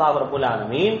பாதுகாக்கக்கூடிய அல்லாஹ் ரப்பல்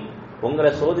ஆலமீன் உங்களை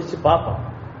சோதிச்சு பார்ப்பான்.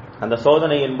 அந்த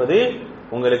சோதனை என்பது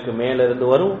உங்களுக்கு மேலிருந்து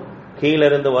வரும்,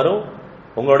 கீழிருந்து வரும்,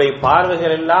 உங்களுடைய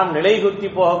பார்வைகள் எல்லாம் நிலைகுத்தி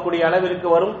போகக்கூடிய அளவிற்கு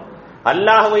வரும்,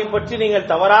 அல்லாஹ்வை பற்றி நீங்கள்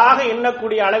தவறாக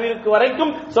எண்ணக்கூடிய அளவிற்கு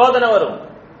வரைக்கும் சோதனை வரும்.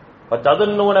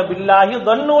 ததுன்னூன பில்லாஹி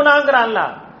தன்னூனாங்கிறான்.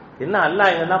 என்ன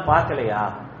அல்லாஹ் இதெல்லாம் பார்க்கலையா?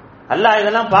 அல்லாஹ்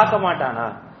இதெல்லாம் பார்க்க மாட்டானா?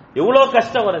 எவ்வளவு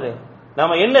கஷ்டம் வருது.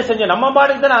 நம்ம என்ன செஞ்சோம்? நம்ம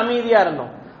பாட்டுக்கு தானே அமைதியா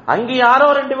இருந்தோம். அங்க யாரோ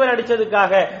 2 பேர்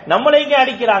அடிச்சதுக்காக நம்மளை இங்க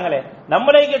அடிக்கிறாங்களே,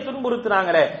 நம்மளை இங்க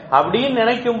துன்புறுத்துறாங்களே அப்படின்னு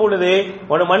நினைக்கும் பொழுது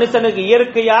ஒரு மனுஷனுக்கு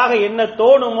இயற்கையாக என்ன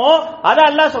தோணுமோ அதை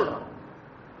அல்லாஹ் சொல்றான்.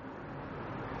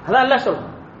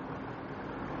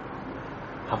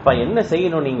 அப்ப என்ன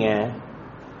செய்யணும்? நீங்க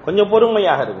கொஞ்சம்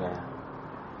பொறுமையாக இருங்க,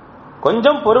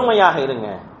 கொஞ்சம் பொறுமையாக இருங்க.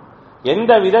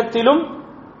 எந்த விதத்திலும்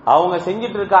அவங்க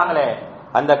செஞ்சிட்டு இருக்காங்களே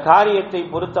அந்த காரியத்தை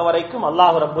பொறுத்த வரைக்கும்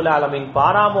அல்லாஹ் ரப்புல் ஆலமீன்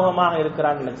பாராமுகமாக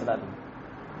இருக்கிறான்னு நினைச்சாரு.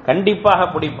 கண்டிப்பாக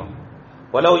பிடிப்போம்.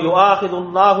 வலவ்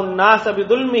யுஆஹிதுல்லாஹு الناس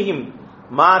بظلمهم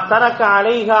ما ترك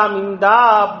عليها من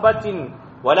دابة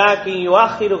ولكن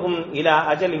يؤخرهم الى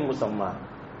اجل مسمى.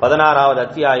 16வது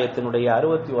அத்தியாயத்தினுடைய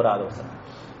 61வது வசனம்.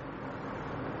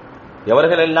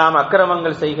 எவர்கள் எல்லாம்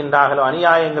அக்கிரமங்கள் செய்கின்றார்களோ,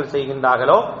 அநியாயங்கள்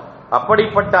செய்கின்றார்களோ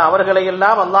அப்படிப்பட்ட அவர்களை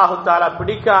எல்லாம் அல்லாஹு தஆலா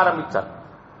பிடிக்க ஆரம்பித்தார்.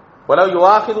 வலவ்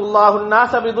யுஆஹிதுல்லாஹு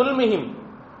الناس بظلمهم,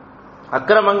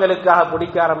 அக்கிரமங்களுக்காக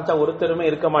பிடிக்க ஆரம்பிச்சா ஒருத்தருமே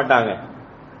இருக்க மாட்டாங்க.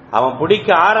 அவன் பிடிக்க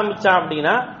ஆரம்பிச்சான்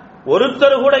அப்படின்னா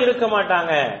ஒருத்தர் கூட இருக்க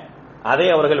மாட்டாங்க. அதை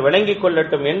அவர்கள் விளங்கிக்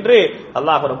கொள்ளட்டும் என்று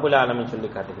அல்லாஹ் ரப்பல் ஆலமீன் சொல்லி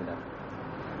காட்டுகிறார்.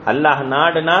 அல்லாஹ்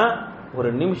நாடுனா ஒரு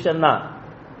நிமிஷம் தான்.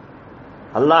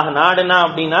 அல்லாஹ் நாடுனா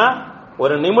அப்படின்னா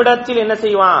ஒரு நிமிடத்தில் என்ன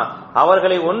செய்வான்?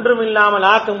 அவர்களை ஒன்றுமில்லாமல்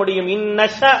ஆக்க முடியும்.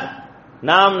 இன்னஷ,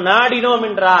 நாம் நாடினோம்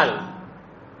என்றால்.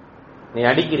 நீ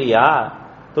அடிக்கிறியா,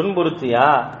 துன்புறுத்தியா,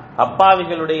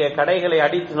 அப்பாவிகளுடைய கடைகளை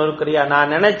அடித்து நொறுக்கிறியா?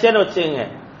 நான் நினைச்சேன்னு வச்சுங்க,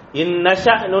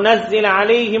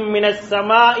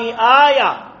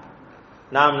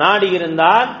 நாம் நாடி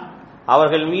இருந்தால்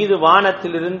அவர்கள் மீது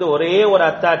வானத்தில் இருந்து ஒரே ஒரு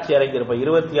அத்தாட்சி இறங்கியிருப்போம்.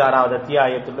 26வது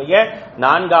அத்தியாயத்துடைய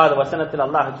 4வது வசனத்தில்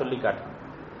அல்லாஹ் சொல்லி காட்டுறான்.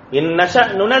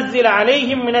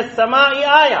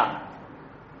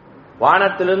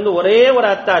 வானத்திலிருந்து ஒரே ஒரு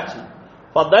அத்தாட்சி.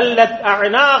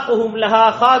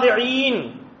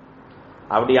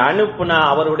 அப்படி அனுப்புனா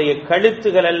அவருடைய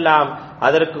கழுத்துகள் எல்லாம்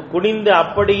அதற்கு குனிந்து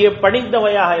அப்படியே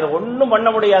பணிந்தவையாக, ஒன்னும் பண்ண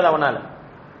முடியாது. அவனால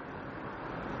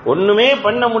ஒண்ணுமே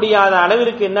பண்ண முடியாத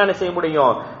அளவிற்கு என்ன செய்ய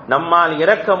முடியும்? நம்மால்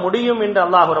இறக்க முடியும் என்று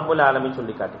அல்லாஹ் ரப்பல் ஆலமீன்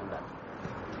சொல்லி காட்டுகிறார்.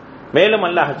 மேலும்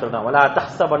அல்லாஹ் சொல்றான், வலா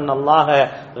தஹ்ஸபன்னல்லாஹ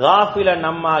காஃபிலன்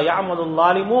அம்மா யஅமலுல்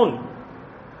ஸாலிமூன்.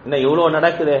 என்ன இவ்வளவு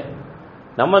நடக்குது?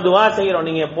 நம்ம துஆ செய்யறோம்,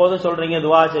 நீங்க எப்போதும் சொல்றீங்க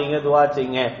துஆ செய்யுங்க துஆ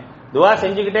செய்யுங்க, துஆ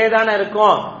செஞ்சுக்கிட்டே தானே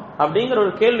இருக்கோம் அப்படிங்கிற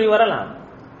ஒரு கேள்வி வரலாம்.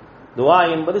 துஆ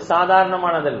என்பது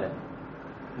சாதாரணமானதல்ல.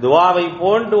 துஆவை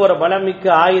போன்று ஒரு பலமிக்க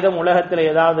ஆயுதம் உலகத்தில்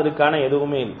ஏதாவது இருக்கான?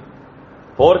 எதுவுமே இல்லை.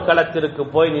 போர்க்களத்திற்கு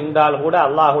போய் நின்றால் கூட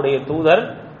அல்லாஹுடைய தூதர்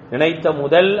நினைத்த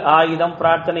முதல் ஆயுதம்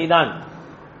பிரார்த்தனை தான்.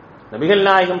 நபிகள்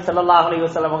நாயகம் ஸல்லல்லாஹு அலைஹி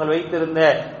வஸல்லம் அவர்கள் வைத்திருந்த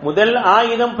முதல்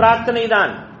ஆயுதம் பிரார்த்தனை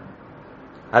தான்.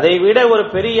 அதை விட ஒரு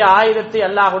பெரிய ஆயுதத்தை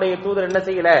அல்லாஹுடைய தூதர் என்ன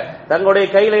செய்யல? தங்களுடைய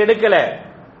கையில எடுக்கல.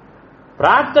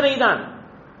 பிரார்த்தனை தான்.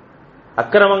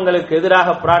 அக்கிரமங்களுக்கு எதிராக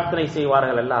பிரார்த்தனை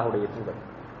செய்வார்கள் அல்லாஹுடைய தூதர்.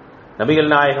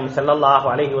 நபிகள் நாயகம் ஸல்லல்லாஹு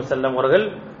அலைஹி வஸல்லம் அவர்கள்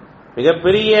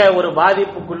மிகப்பெரிய ஒரு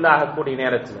பாதிப்புக்குள்ளாக கூடிய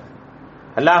நேரத்தில்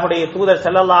அல்லாஹுடைய தூதர்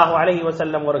ஸல்லல்லாஹு அலைஹி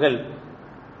வஸல்லம் அவர்கள்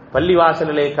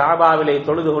பள்ளிவாசலிலே காபாவிலே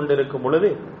தொழுது கொண்டிருக்கும் பொழுது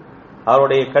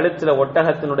அவருடைய கழுத்துல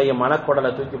ஒட்டகத்தினுடைய மனக்குடலை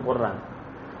தூக்கி போடுறாங்க.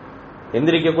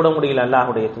 எந்திரிக்க கூட முடியல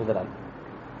அல்லாஹுடைய தூதரால்.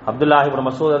 அப்துல்லாஹ் இப்னு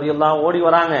மஸ்ஊத் ரலியல்லாஹு ஓடி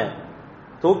வராங்க,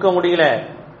 தூக்க முடியல.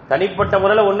 தனிப்பட்ட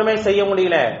முறையில் ஒண்ணுமே செய்ய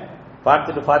முடியல.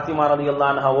 பார்த்துட்டு ஃபாத்திமா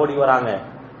ரலியல்லாஹு அன்ஹா ஓடி வராங்க,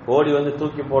 ஓடி வந்து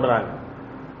தூக்கி போடுறாங்க.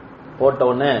 போட்ட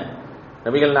உடனே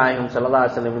நபிகள் நாயகம் ஸல்லல்லாஹு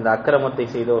அலைஹி வஸல்லம் இந்த அக்கிரமத்தை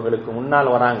செய்தவர்களுக்கு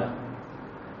முன்னால் வராங்க.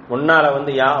 முன்னால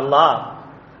வந்து, யா அல்லாஹ்,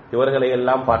 இவர்களை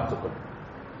எல்லாம் பார்த்துக்கொள்,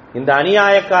 இந்த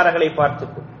அநியாயக்காரர்களை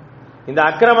பார்த்துக்கொள், இந்த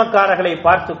அக்கிரமக்காரர்களை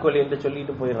பார்த்துக்கொள் என்று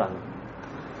சொல்லிட்டு போயிடுறாங்க.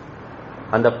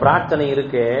 அந்த பிரார்த்தனை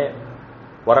இருக்கே,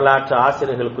 வரலாற்று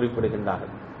ஆசிரியர்கள்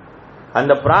குறிப்பிடுகின்றார்கள்.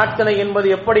 அந்த பிரார்த்தனை என்பது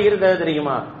எப்படி இருந்தது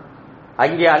தெரியுமா?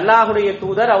 அங்கே அல்லாஹுடைய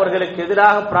தூதர் அவர்களுக்கு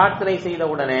எதிராக பிரார்த்தனை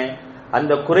செய்தவுடனே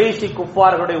அந்த குறைஷி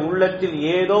குஃபார்களுடைய உள்ளத்தில்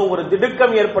ஏதோ ஒரு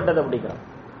திடுக்கம் ஏற்பட்டது அப்படிங்கிறார்.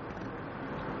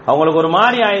 அவங்களுக்கு ஒரு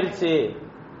மாதிரி ஆயிருச்சு,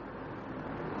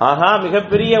 ஆஹா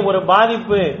மிகப்பெரிய ஒரு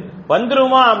பாதிப்பு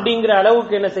வந்துருமா அப்படிங்கிற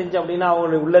அளவுக்கு என்ன செஞ்சு அப்படின்னா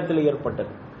அவங்களுடைய உள்ளத்தில்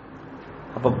ஏற்பட்டது.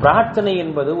 அப்ப பிரார்த்தனை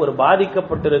என்பது ஒரு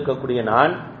பாதிக்கப்பட்டிருக்கக்கூடிய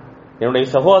நான், என்னுடைய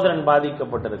சகோதரன்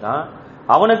பாதிக்கப்பட்டிருக்கான்,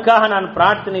 அவனுக்காக நான்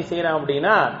பிரார்த்தனை செய்யறேன்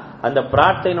அப்படின்னா அந்த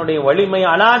பிரார்த்தனையினுடைய வலிமை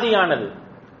அலாதியானது.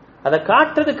 அதை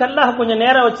காட்டுறதுக்கு அல்லாஹ் கொஞ்சம்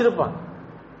நேரம் வச்சிருப்பான்.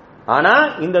 ஆனா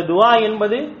இந்த துவா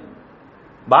என்பது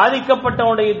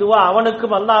பாதிக்கப்பட்டவனுடைய துவா,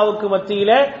 அவனுக்கும் அல்லாஹ்வுக்கும்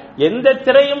மத்தியில எந்த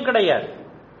திரையும் கிடையாது.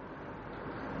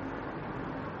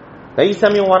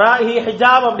 லைஸமி வராஹி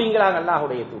ஹிஜாப் அப்படிங்கிறாங்க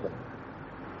அல்லாஹ்வுடைய தூதர்.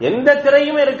 எந்த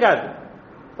திரையும் இருக்காது.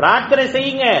 பிரார்த்தனை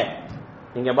செய்யுங்க.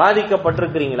 நீங்க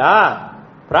பாதிக்கப்பட்டிருக்கிறீங்களா,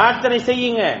 பிரார்த்தனை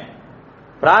செய்யுங்க,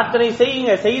 பிரார்த்தனை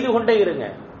செய்யுங்க, செய்து கொண்டே இருங்க.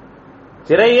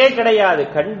 திரையே கிடையாது.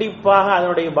 கண்டிப்பாக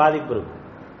அதனுடைய பாதிப்பு இருக்கும்.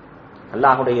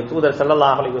 அல்லாஹ்வுடைய தூதர்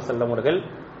ஸல்லல்லாஹு அலைஹி வஸல்லம் அவர்கள்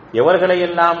எவர்களை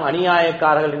எல்லாம்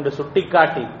அநியாயக்காரர்கள் என்று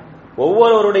சுட்டிக்காட்டி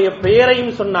ஒவ்வொருவருடைய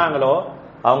பெயரையும் சொன்னாங்களோ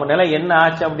அவங்க நிலை என்ன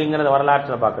ஆச்சு அப்படிங்கறத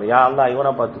வரலாற்றுல பாக்குறோம். யா அல்லாஹ்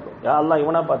இவனை பார்த்துக்கோ, யா அல்லாஹ்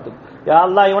இவனை பார்த்துக்கோ, யா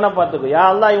அல்லாஹ் இவனை பார்த்துக்கோ, யா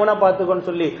அல்லாஹ் இவனை பார்த்துக்கோன்னு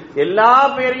சொல்லி எல்லா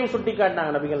பெயரையும் சுட்டி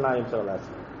காட்டினாங்க நபிகள் நாயகம் ஸல்லல்லாஹு அலைஹி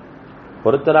வஸல்லம்.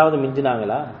 ஒருத்தராவது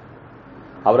மிஞ்சினாங்களா?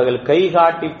 அவர்கள் கை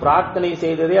காட்டி பிரார்த்தனை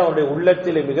செய்ததே அவருடைய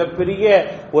உள்ளத்தில் மிகப்பெரிய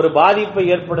ஒரு பாதிப்பை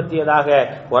ஏற்படுத்தியதாக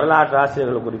வரலாற்று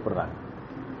ஆசிரியர்கள் குறிப்பிடுறாங்க.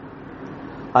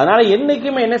 அதனால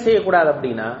என்னைக்குமே என்ன செய்யக்கூடாது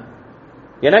அப்படின்னா,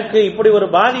 எனக்கு இப்படி ஒரு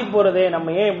பாதிப்பு வருதே,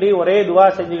 நம்ம ஏன் இப்படி ஒரே துவா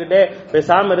செஞ்சுக்கிட்டே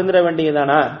பேசாம இருந்துட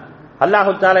வேண்டியதானா?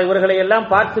 அல்லாஹு தஆலா இவர்களை எல்லாம்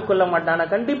பார்த்து கொள்ள மாட்டானா?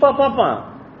 கண்டிப்பா பார்ப்பான்.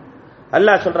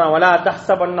 அல்லாஹ் சொல்றான், வலா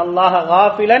தஹ்ஸபன்னல்லாஹ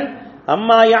காஃபிலன்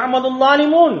அம்மா யஅமலுல்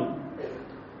ஸாலிமூன்.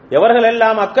 எவர்கள்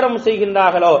எல்லாம் அக்கிரமம்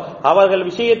செய்கின்றார்களோ அவர்கள்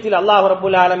விஷயத்தில் அல்லாஹ்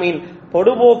ரப்பல் ஆலமீன்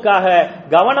பொடுபோக்காக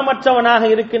கவனமற்றவனாக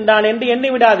இருக்கின்றான் என்று எண்ணி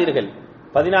விடாதீர்கள்.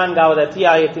 14வது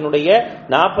அத்தியாயத்தினுடைய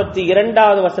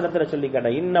 42வது வசனத்துல சொல்லி காட்ட,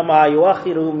 இன்னமா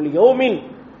யுஅখিরুஹும் லியௌமின்,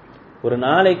 ஒரு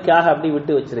நாளைக்காக அப்படி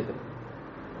விட்டு வச்சிருக்கு.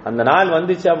 அந்த நாள்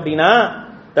வந்துச்சு அப்படின்னா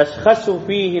தஷ்ஹஸு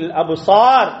ஃபீஹில்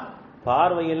அப்சார்,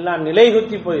 பார்வையெல்லாம்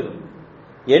நிலைகுத்தி போயிடும்.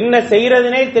 என்ன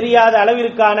செய்யறதுனே தெரியாத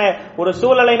அளவிற்கான ஒரு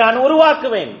சூழலை நான்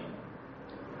உருவாக்குவேன்.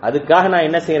 அதுக்காக நான்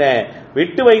என்ன செய்யறேன்,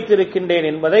 விட்டு வைத்திருக்கின்றேன்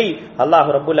என்பதை அல்லாஹ்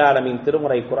ரப்புல் ஆலமீன்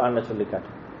திருமறை குர்ஆன்ல சொல்லி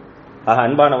காட்டுறான். ஆக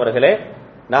அன்பானவர்களே,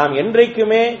 நாம்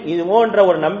என்றைக்குமே இது போன்ற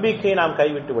ஒரு நம்பிக்கையை நாம்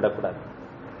கைவிட்டு விடக்கூடாது.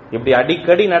 இப்படி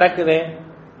அடிக்கடி நடக்குதே,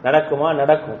 நடக்குமா?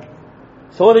 நடக்கும்.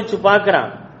 சோதிச்சு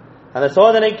பார்க்கிறான். அந்த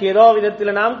சோதனைக்கு ஏதோ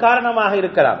விதத்தில் நாம் காரணமாக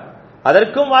இருக்கலாம்,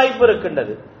 அதற்கும் வாய்ப்பு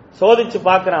இருக்கின்றது. சோதிச்சு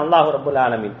பார்க்கிறான் அல்லாஹ் ரப்புல்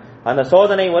ஆலமீன். அந்த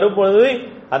சோதனை வரும்பொழுது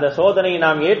அந்த சோதனையை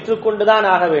நாம் ஏற்றுக்கொண்டுதான்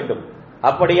ஆக வேண்டும்.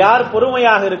 அப்படி யார்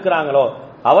பொறுமையாக இருக்கிறாங்களோ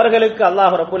அவர்களுக்கு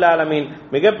அல்லாஹ் ரப்புல் ஆலமீன்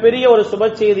மிகப்பெரிய ஒரு சுப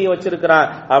செய்தியை வச்சிருக்கிறான்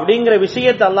அப்படிங்கிற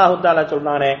விஷயத்தை அல்லாஹு தஆலா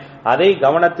சொல்றானே, அதை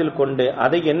கவனத்தில் கொண்டு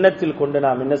அதை எண்ணத்தில் கொண்டு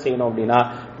நாம் என்ன செய்யணும் அப்படின்னா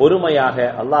பொறுமையாக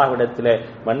அல்லாஹ்விடத்திலே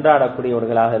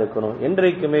மன்றாடக்கூடியவர்களாக இருக்கணும்.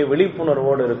 என்றைக்குமே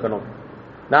விழிப்புணர்வோடு இருக்கணும்.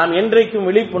 நாம் என்றைக்கும்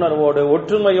விழிப்புணர்வோடு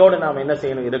ஒற்றுமையோடு நாம் என்ன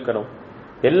செய்யணும், இருக்கணும்.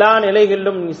 எல்லா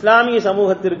நிலைகளிலும் இஸ்லாமிய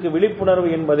சமூகத்திற்கு விழிப்புணர்வு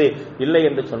என்பது இல்லை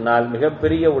என்று சொன்னால்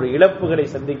மிகப்பெரிய ஒரு இழப்புகளை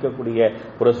சந்திக்கக்கூடிய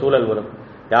ஒரு சூழல் வரும்.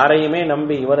 யாரையுமே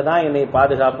நம்பி இவர் தான் என்னை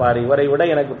பாதுகாப்பார், இவரை விட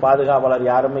எனக்கு பாதுகாவலர்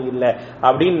யாருமே இல்லை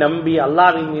அப்படின்னு நம்பி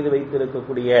அல்லாஹ்வின் மீது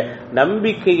வைத்திருக்கக்கூடிய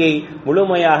நம்பிக்கையை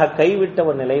முழுமையாக கைவிட்ட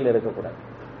ஒரு நிலையில் இருக்கக்கூடாது.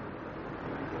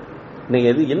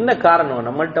 எது என்ன காரணம்,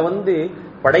 நம்மள்கிட்ட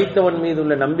படைத்தவன் மீது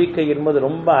உள்ள நம்பிக்கை என்பது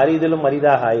ரொம்ப அரிதிலும்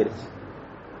அரிதாக ஆயிருச்சு.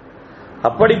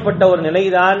 அப்படிப்பட்ட ஒரு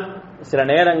நிலைதான் சில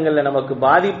நேரங்களில் நமக்கு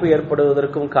பாதிப்பு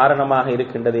ஏற்படுவதற்கும் காரணமாக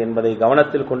இருக்கின்றது என்பதை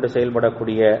கவனத்தில் கொண்டு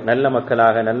செயல்படக்கூடிய நல்ல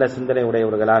மக்களாக, நல்ல சிந்தனை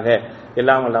உடையவர்களாக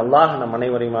எல்லாம் வல்ல அல்லாஹ் நம்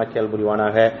அனைவரையும் ஆக்கி அருள்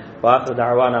புரிவானாக. வாஹிரு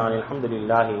தஅவானா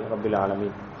அல்ஹம்துலில்லாஹி ரப்பில்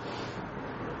ஆலமீன்.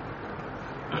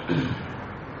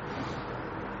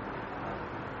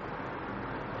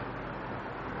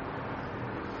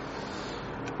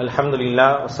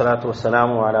 அல்ஹம்துலில்லாஹ் வஸ்ஸலாத்து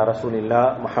வஸ்ஸலாமு அலா ரசூலில்லாஹ்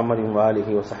முஹம்மதின்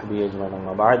வஆலிஹி வஸஹ்பிஹி அஜ்மஈன்.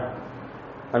 அம்மா பஅத்.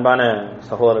 அன்பான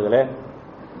சகோதரர்களே,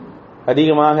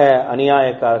 அதிகமாக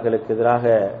அநியாயக்காரர்களுக்கு எதிராக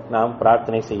நாம்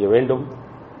பிரார்த்தனை செய்ய வேண்டும்.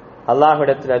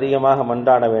 அல்லாஹ்விடத்தில் அதிகமாக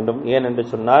மன்றாட வேண்டும். ஏன் என்று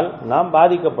சொன்னால் நாம்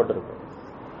பாதிக்கப்பட்டிருக்கோம்.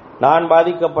 நான்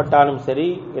பாதிக்கப்பட்டாலும் சரி,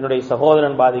 என்னுடைய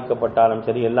சகோதரன் பாதிக்கப்பட்டாலும்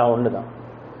சரி, எல்லாம் ஒண்ணுதான்.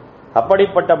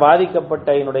 அப்படிப்பட்ட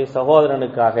பாதிக்கப்பட்ட என்னுடைய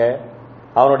சகோதரனுக்காக,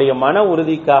 அவனுடைய மன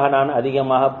உறுதிக்காக நான்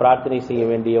அதிகமாக பிரார்த்தனை செய்ய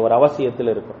வேண்டிய ஒரு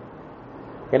அவசியத்தில் இருக்கும்.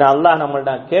 ஏன்னா அல்லாஹ்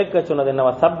நம்மள்ட்ட கேட்க சொன்னது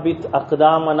என்னவா, சப்பித்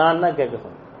அக்தாமனான்னு கேட்க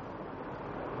சொன்ன.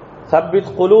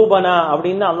 சப்பித் குலூபனா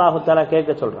அப்படின்னு அல்லாஹு தஆலா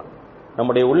கேட்க சொல்றான்.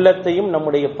 நம்முடைய உள்ளத்தையும்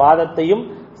நம்முடைய பாதத்தையும்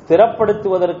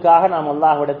ஸ்திரப்படுத்துவதற்காக நாம்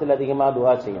அல்லாஹ்விடத்தில் அதிகமாக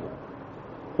துஆ செய்யணும்.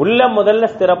 உள்ளம் முதல்ல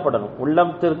ஸ்திரப்படணும்.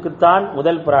 உள்ளத்திற்குத்தான்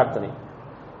முதல் பிரார்த்தனை.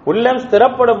 உள்ளம்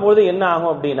ஸ்திரப்படும் போது என்ன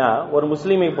ஆகும் அப்படின்னா, ஒரு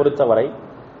முஸ்லிமை பொறுத்தவரை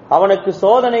அவனுக்கு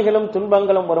சோதனைகளும்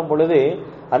துன்பங்களும் வரும் பொழுது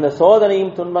அந்த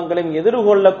சோதனையும் துன்பங்களையும்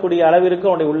எதிர்கொள்ளக்கூடிய அளவிற்கு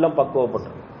அவனுடைய உள்ளம்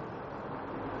பக்குவப்படும்.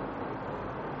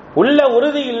 உள்ள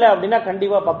உறுதி இல்லை அப்படின்னா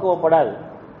கண்டிப்பா பக்குவப்படாது.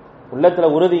 உள்ளத்துல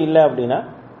உறுதி இல்லை அப்படின்னா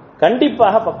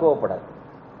கண்டிப்பாக பக்குவப்படாது.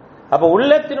 அப்ப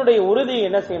உள்ளத்தினுடைய உறுதி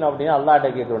என்ன செய்யணும் அப்படின்னா அல்லாஹ்ட்ட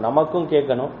கேட்கணும். நமக்கும்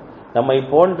கேட்கணும், நம்மை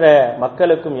போன்ற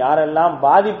மக்களுக்கும் யாரெல்லாம்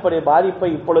பாதிப்பை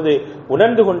இப்பொழுது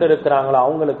உணர்ந்து கொண்டிருக்கிறாங்களோ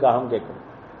அவங்களுக்காகவும் கேட்கணும்.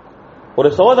 ஒரு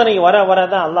சோதனை வர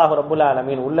வரதான் அல்லாஹ் ரப்புல்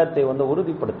ஆலமீன் உள்ளத்தை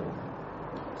உறுதிப்படுத்தும்.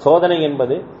 சோதனை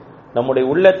என்பது நம்முடைய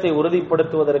உள்ளத்தை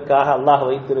உறுதிப்படுத்துவதற்காக அல்லாஹ்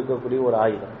வைத்திருக்கக்கூடிய ஒரு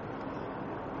ஆயுதம்.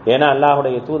 ஏன்னா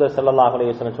அல்லாஹுடைய தூதர் ஸல்லல்லாஹு அலைஹி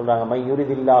வஸல்லம் சொல்றாங்க, மை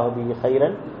யுரிதில்லாஹு பிஹி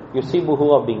கைரன் யுஸிபுஹு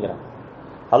அப்படிங்கிறாங்க.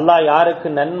 அல்லாஹ் யாருக்கு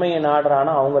நன்மையை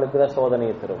நாடுறானோ அவங்களுக்கு தான்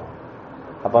சோதனையை தருவான்.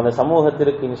 அப்ப அந்த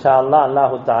சமூகத்திற்கு இன்ஷா அல்லாஹ்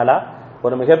அல்லாஹு தஆலா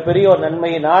ஒரு மிகப்பெரிய ஒரு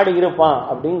நன்மையை நாடி இருப்பான்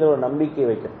அப்படிங்கிற ஒரு நம்பிக்கை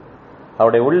வைக்கணும்.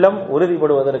 அவருடைய உள்ளம்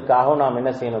உறுதிப்படுவதற்காகவும் நாம்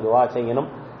என்ன செய்யணும்? துஆ செய்யணும்.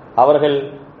 அவர்கள்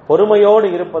பொறுமையோடு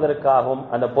இருப்பதற்காகவும்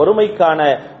அந்த பொறுமைக்கான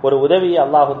ஒரு உதவியை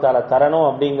அல்லாஹு தஆலா தரணும்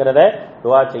அப்படிங்கிறத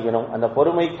துஆ செய்யணும். அந்த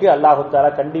பொறுமைக்கு அல்லாஹு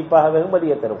தஆலா கண்டிப்பாக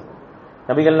வெகுமதியை தரும்.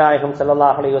 நபிகள் நாயகம்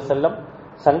ஸல்லல்லாஹு அலைஹி வஸல்லம்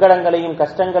சங்கடங்களையும்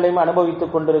கஷ்டங்களையும்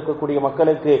அனுபவித்துக் கொண்டிருக்கக்கூடிய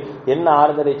மக்களுக்கு என்ன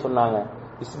ஆறுதலை சொன்னாங்க?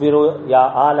 இஸ்பிரு யா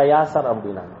ஆல யாசர்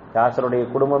அப்படின்னாங்க. யாசருடைய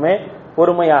குடும்பமே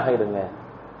பொறுமையாக இருங்க,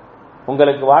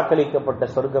 உங்களுக்கு வாக்களிக்கப்பட்ட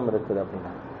சொர்க்கம் இருக்குது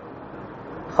அப்படின்னா.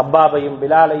 ஹப்பாபையும்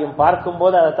பிலாலையும் பார்க்கும்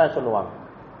போது அதைத்தான் சொல்லுவாங்க,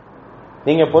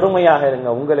 நீங்க பொறுமையாக இருங்க,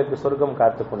 உங்களுக்கு சொர்க்கம்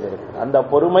காத்துக் கொண்டிருக்கு. அந்த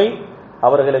பொறுமை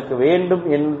அவர்களுக்கு வேண்டும்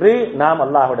என்று நாம்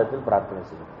அல்லாஹ்விடத்தில் பிரார்த்தனை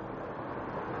செய்யணும்.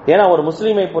 ஏன்னா ஒரு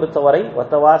முஸ்லிமை பொறுத்தவரை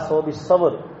வத்தவாஸோ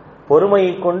பிஸ்ஸப்ர்,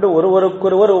 பொறுமையை கொண்டு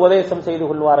ஒருவருக்கொருவர் உபதேசம் செய்து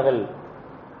கொள்வார்கள்.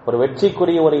 ஒரு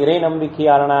வெற்றிக்குரிய ஒரு இறை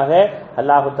நம்பிக்கையாளனாக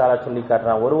அல்லாஹு தஆலா சொல்லி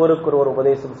காட்டுறான், ஒருவருக்கொருவர்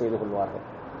உபதேசம் செய்து கொள்வார்கள்.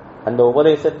 அந்த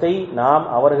உபதேசத்தை நாம்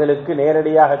அவர்களுக்கு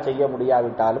நேரடியாக செய்ய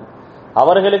முடியாவிட்டாலும்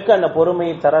அவர்களுக்கு அந்த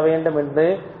பொறுமையை தர வேண்டும் என்று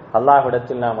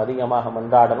அல்லாஹ்விடத்தில் நாம் அதிகமாக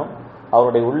மன்றாடணும்.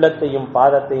 அவருடைய உள்ளத்தையும்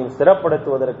பாதத்தையும்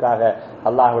ஸ்திரப்படுத்துவதற்காக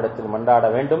அல்லாஹ்விடத்தில் மன்றாட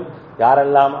வேண்டும்.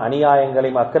 யாரெல்லாம்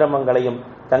அநியாயங்களையும் அக்கிரமங்களையும்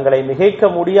தங்களை மிகைக்க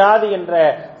முடியாது என்ற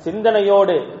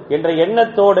சிந்தனையோடு, என்ற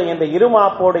எண்ணத்தோடு, என்ற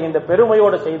இருமாப்போடு, இந்த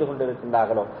பெருமையோடு செய்து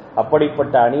கொண்டிருக்கின்றார்களோ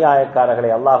அப்படிப்பட்ட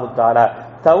அநியாயக்காரர்களை அல்லாஹு தஆலா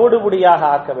தவிடுபடியாக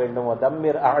ஆக்க வேண்டும்.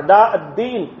 தம்மிர் அஅதா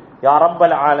அத்தீன் யா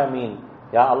ரப்பல் ஆலமீன்.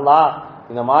 யா அல்லாஹ்,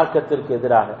 இந்த மார்க்கத்திற்கு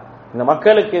எதிராக, இந்த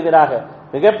மக்களுக்கு எதிராக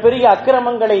மிகப்பெரிய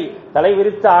அக்கிரமங்களை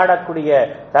தலைவிரித்து ஆடக்கூடிய,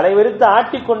 தலைவிரித்து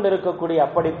ஆட்டிக்கொண்டிருக்கக்கூடிய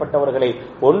அப்படிப்பட்டவர்களை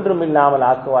ஒன்றுமில்லாமல்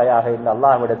ஆக்குவாயாக என்று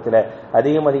அல்லாஹ்விடத்தில்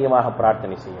அதிகமாக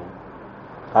பிரார்த்தனை செய்யும்.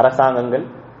 அரசாங்கங்கள்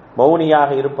மௌனியாக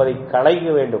இருப்பதை களைய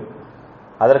வேண்டும்.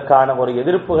 அதற்கான ஒரு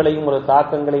எதிர்ப்புகளையும் ஒரு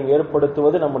தாக்கங்களையும்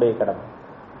ஏற்படுத்துவது நம்முடைய கடமை.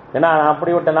 ஏன்னா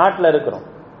அப்படிப்பட்ட நாட்டில் இருக்கிறோம்.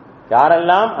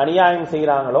 யாரெல்லாம் அநியாயம்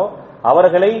செய்கிறாங்களோ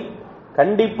அவர்களை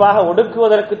கண்டிப்பாக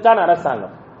ஒடுக்குவதற்குத்தான்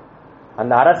அரசாங்கம்.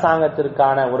 அந்த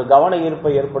அரசாங்கத்திற்கான ஒரு கவன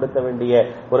ஈர்ப்பை ஏற்படுத்த வேண்டிய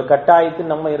ஒரு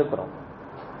கட்டாயத்தில் நம்ம இருக்கிறோம்.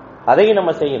 அதையும்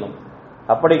நம்ம செய்யணும்.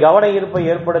 அப்படி கவன ஈர்ப்பை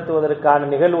ஏற்படுத்துவதற்கான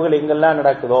நிகழ்வுகள் எங்கெல்லாம்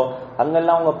நடக்குதோ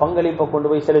அங்கெல்லாம் உங்க பங்களிப்பை கொண்டு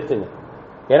போய் செலுத்துங்க.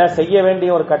 என செய்ய வேண்டிய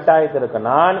ஒரு கட்டாயத்தில் இருக்கு.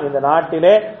 நான் இந்த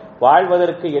நாட்டிலே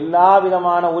வாழ்வதற்கு எல்லா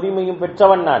விதமான உரிமையும்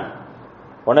பெற்றவன். நான்,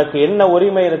 உனக்கு என்ன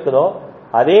உரிமை இருக்குதோ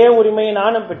அதே உரிமையை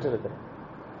நானும் பெற்றிருக்கிறேன்.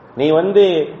 நீ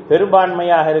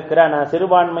பெரும்பான்மையாக இருக்கிற, நான்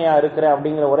சிறுபான்மையா இருக்கிறேன்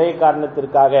அப்படிங்கிற ஒரே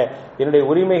காரணத்திற்காக என்னுடைய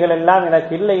உரிமைகள் எல்லாம்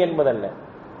எனக்கு இல்லை என்பதல்ல.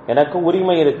 எனக்கு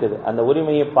உரிமை இருக்குது. அந்த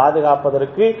உரிமையை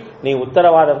பாதுகாப்பதற்கு நீ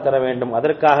உத்தரவாதம் தர வேண்டும்.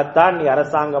 அதற்காகத்தான் நீ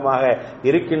அரசாங்கமாக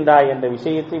இருக்கின்றாய் என்ற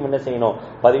விஷயத்தை என்ன செய்யணும்?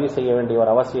 பதிவு செய்ய வேண்டிய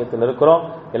ஒரு அவசியத்தில் இருக்கிறோம்.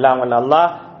 எல்லாம் வல்ல அல்லாஹ்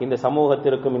இந்த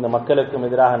சமூகத்திற்கும் இந்த மக்களுக்கும்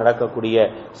எதிராக நடக்கக்கூடிய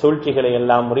சூழ்ச்சிகளை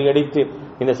எல்லாம் முறியடித்து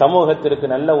இந்த சமூகத்திற்கு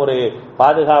நல்ல ஒரு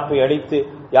பாதுகாப்பை அளித்து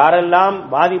யாரெல்லாம்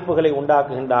பாதிப்புகளை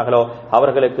உண்டாக்குகின்றார்களோ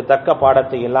அவர்களுக்கு தக்க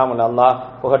பாடத்தை எல்லாம் அல்லாஹ்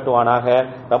புகட்டுவானாக.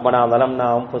 ரப்பனா ظلمنا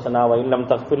انفسنا وان لم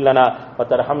تغفر لنا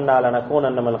وترحمنا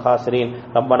لنكونن من الخاسرين.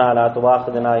 ربنا لا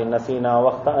تؤاخذنا ان نسينا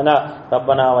واخطأنا.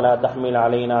 ربنا ولا تحمل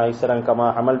علينا إصرا كما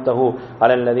حملته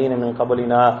على الذين من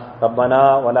قبلنا. ربنا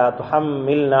ولا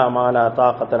تحملنا ما لا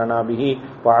طاقة لنا به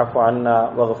واعف عنا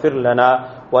واغفر لنا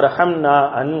وارحمنا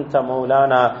أنت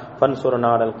مولانا فانصرنا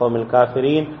على القوم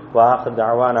الكافرين. وآخر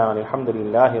دعوانا الحمد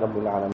لله رب العالمين.